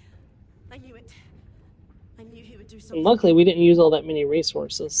did. I knew it. I knew he would do something. And luckily, we didn't use all that many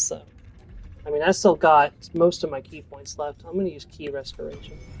resources, so... I mean, I still got most of my key points left. I'm going to use key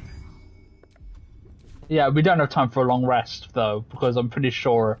restoration. Yeah, we don't have time for a long rest, though, because I'm pretty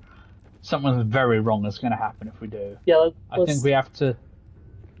sure something very wrong is going to happen if we do. Yeah, I think we have to...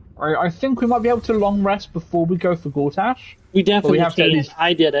 I think we might be able to long rest before we go for Gortash. We definitely have to can. at least...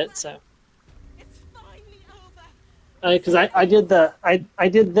 I did it, so... It's finally over. Because I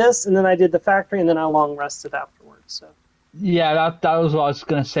did this, and then I did the factory, and then I long rested afterwards, so... Yeah, that was what I was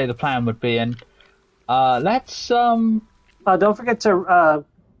going to say the plan would be, and let's... don't forget to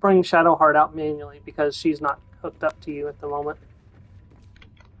bring Shadowheart out manually, because she's not hooked up to you at the moment.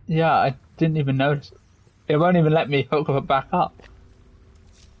 Yeah, I didn't even notice. It won't even let me hook her back up.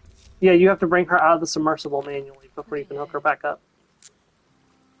 Yeah, you have to bring her out of the submersible manually before you can hook her back up.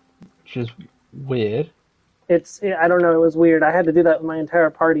 Which is weird. I don't know, it was weird. I had to do that with my entire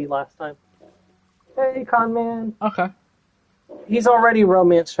party last time. Hey, Conman. Okay. He's already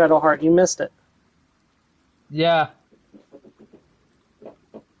romanced Shadowheart. You missed it. Yeah.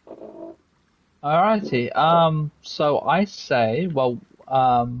 Alrighty. So I say, well,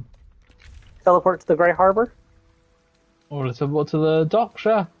 Teleport to the Grey Harbor? or let's go to the dock,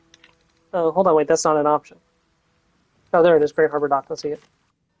 sure. Oh, hold on, wait, that's not an option. Oh, there it is, Grey Harbor Dock. Let's see it.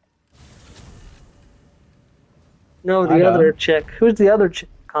 No, the other chick. Who's the other chick,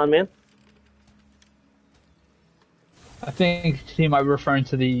 Conman? I think he might be referring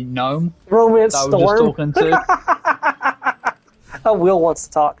to the gnome Romance that I Storm. was just talking to. Oh, Will wants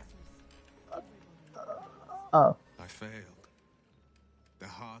to talk. Oh. I failed. The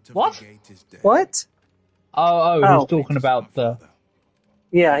heart of What? the gate is dead. What? Oh, Oh. he's talking about the...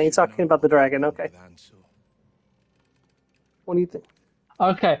 Yeah, he's talking about the dragon, okay. What do you think?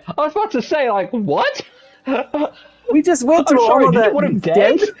 Okay, I was about to say, like, what? We just went I'm through sorry, all of did that. you want him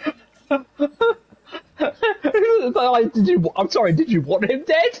dead? Like, I'm sorry, did you want him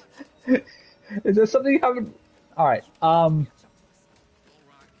dead? Is there something you haven't... Alright,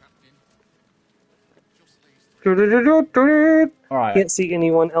 Alright. Can't see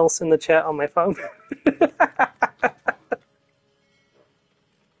anyone else in the chat on my phone.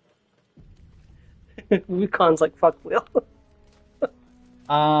 Wukon's like, fuck Will.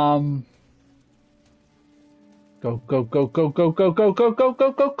 Go, go, go, go, go, go, go, go, go, go,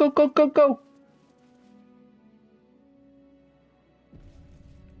 go, go, go, go, go.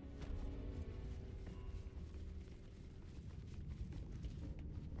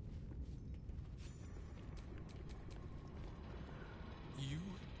 You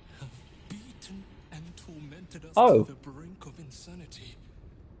have beaten and tormented us Oh. to the brink of insanity.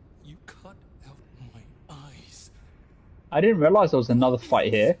 You cut out my eyes. I didn't realize there was another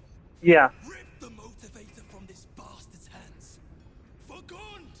fight here. Yeah. Rip the motivator from this bastard's hands. For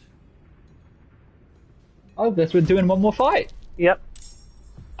Gond! Oh, guess we're doing one more fight. Yep.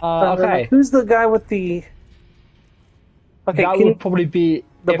 Okay. Who's the guy with the... Okay, That would probably be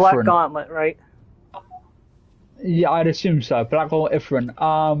the Black Ifrin. Gauntlet, right? Yeah, I'd assume so. Black or Ifrin.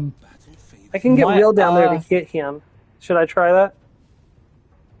 I can get Will down there to hit him. Should I try that?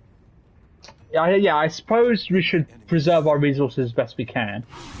 Yeah, I suppose we should preserve our resources as best we can.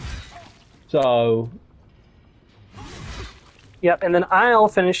 So... Yep, and then I'll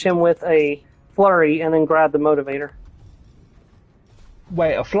finish him with a flurry and then grab the motivator.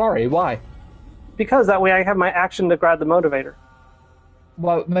 Wait, a flurry? Why? Because that way I have my action to grab the motivator.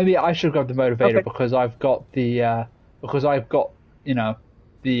 Well, maybe I should grab the motivator Okay. because I've got the... you know,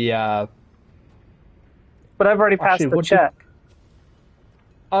 the... But I've already passed the check.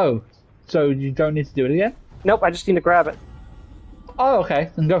 Oh, so you don't need to do it again? Nope, I just need to grab it. Oh,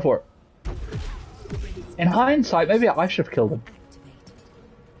 okay, then go for it. In hindsight, maybe I should have killed him.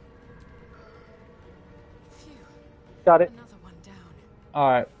 Got it. Another one down.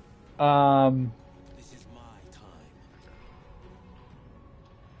 Alright. This is my time.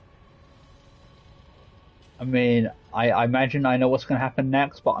 I mean, I imagine I know what's going to happen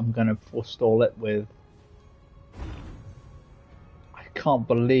next, but I'm going to forestall it with... I can't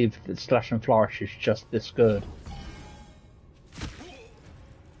believe that Slash and Flourish is just this good.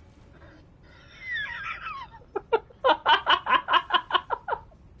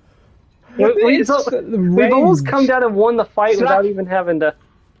 We've almost come down and won the fight without even having to...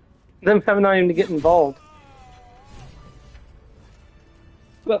 them having not even to get involved.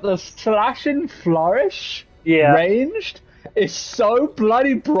 But the Slash and Flourish Yeah. ranged is so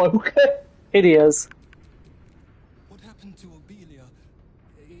bloody broken. It is. What happened to Obelia?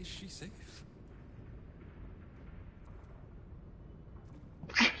 Is she safe?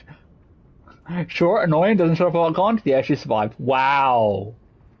 Sure, annoying, doesn't show up on gone. Yeah, she survived. Wow.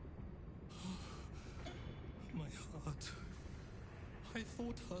 My heart. I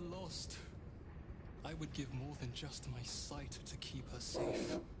thought her lost. I would give more than just my sight to keep her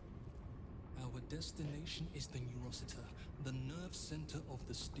safe. Our destination is the Neurositer, the nerve center of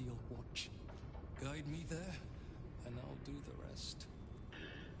the Steel Watch. Guide me there, and I'll do the rest.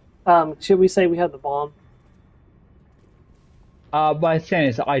 Should we say we have the bomb? My saying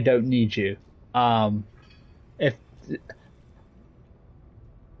is I don't need you. If...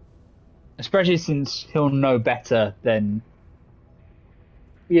 Especially since he'll know better than...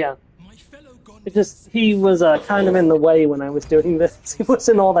 Yeah. My fellow God. It just, he was kind of in the way when I was doing this. He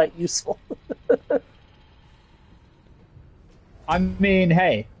wasn't all that useful. I mean,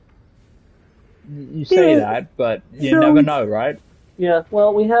 hey. You say that, but you never know, right? Yeah,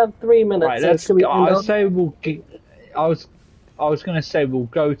 well, we have 3 minutes. Right, so let's... should we end I up? say we'll... I was gonna say we'll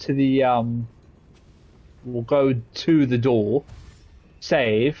go to the, We'll go to the door,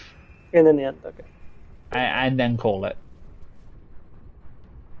 save... And then the end, okay. And then call it.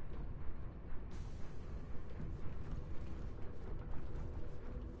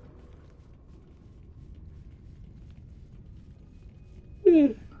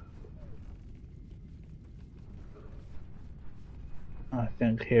 I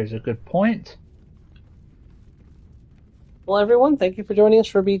think here's a good point. Well, everyone, thank you for joining us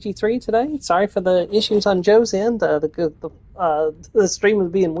for BG3 today. Sorry for the issues on Joe's end. The stream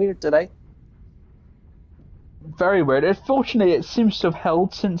was being weird today. Very weird. Fortunately, it seems to have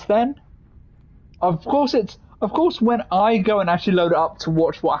held since then. Of course, when I go and actually load it up to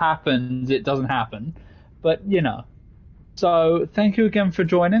watch what happens, it doesn't happen. But you know. So thank you again for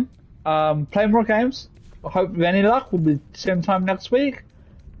joining. Play more games. I hope with any luck we'll be same time next week.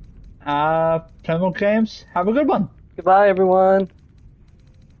 Play more games. Have a good one. Goodbye, everyone.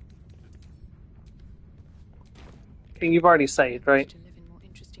 Okay, you've already saved, right? To live in more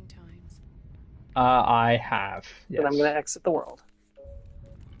interesting times. I have. Yes. Then I'm going to exit the world.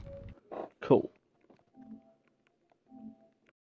 Cool.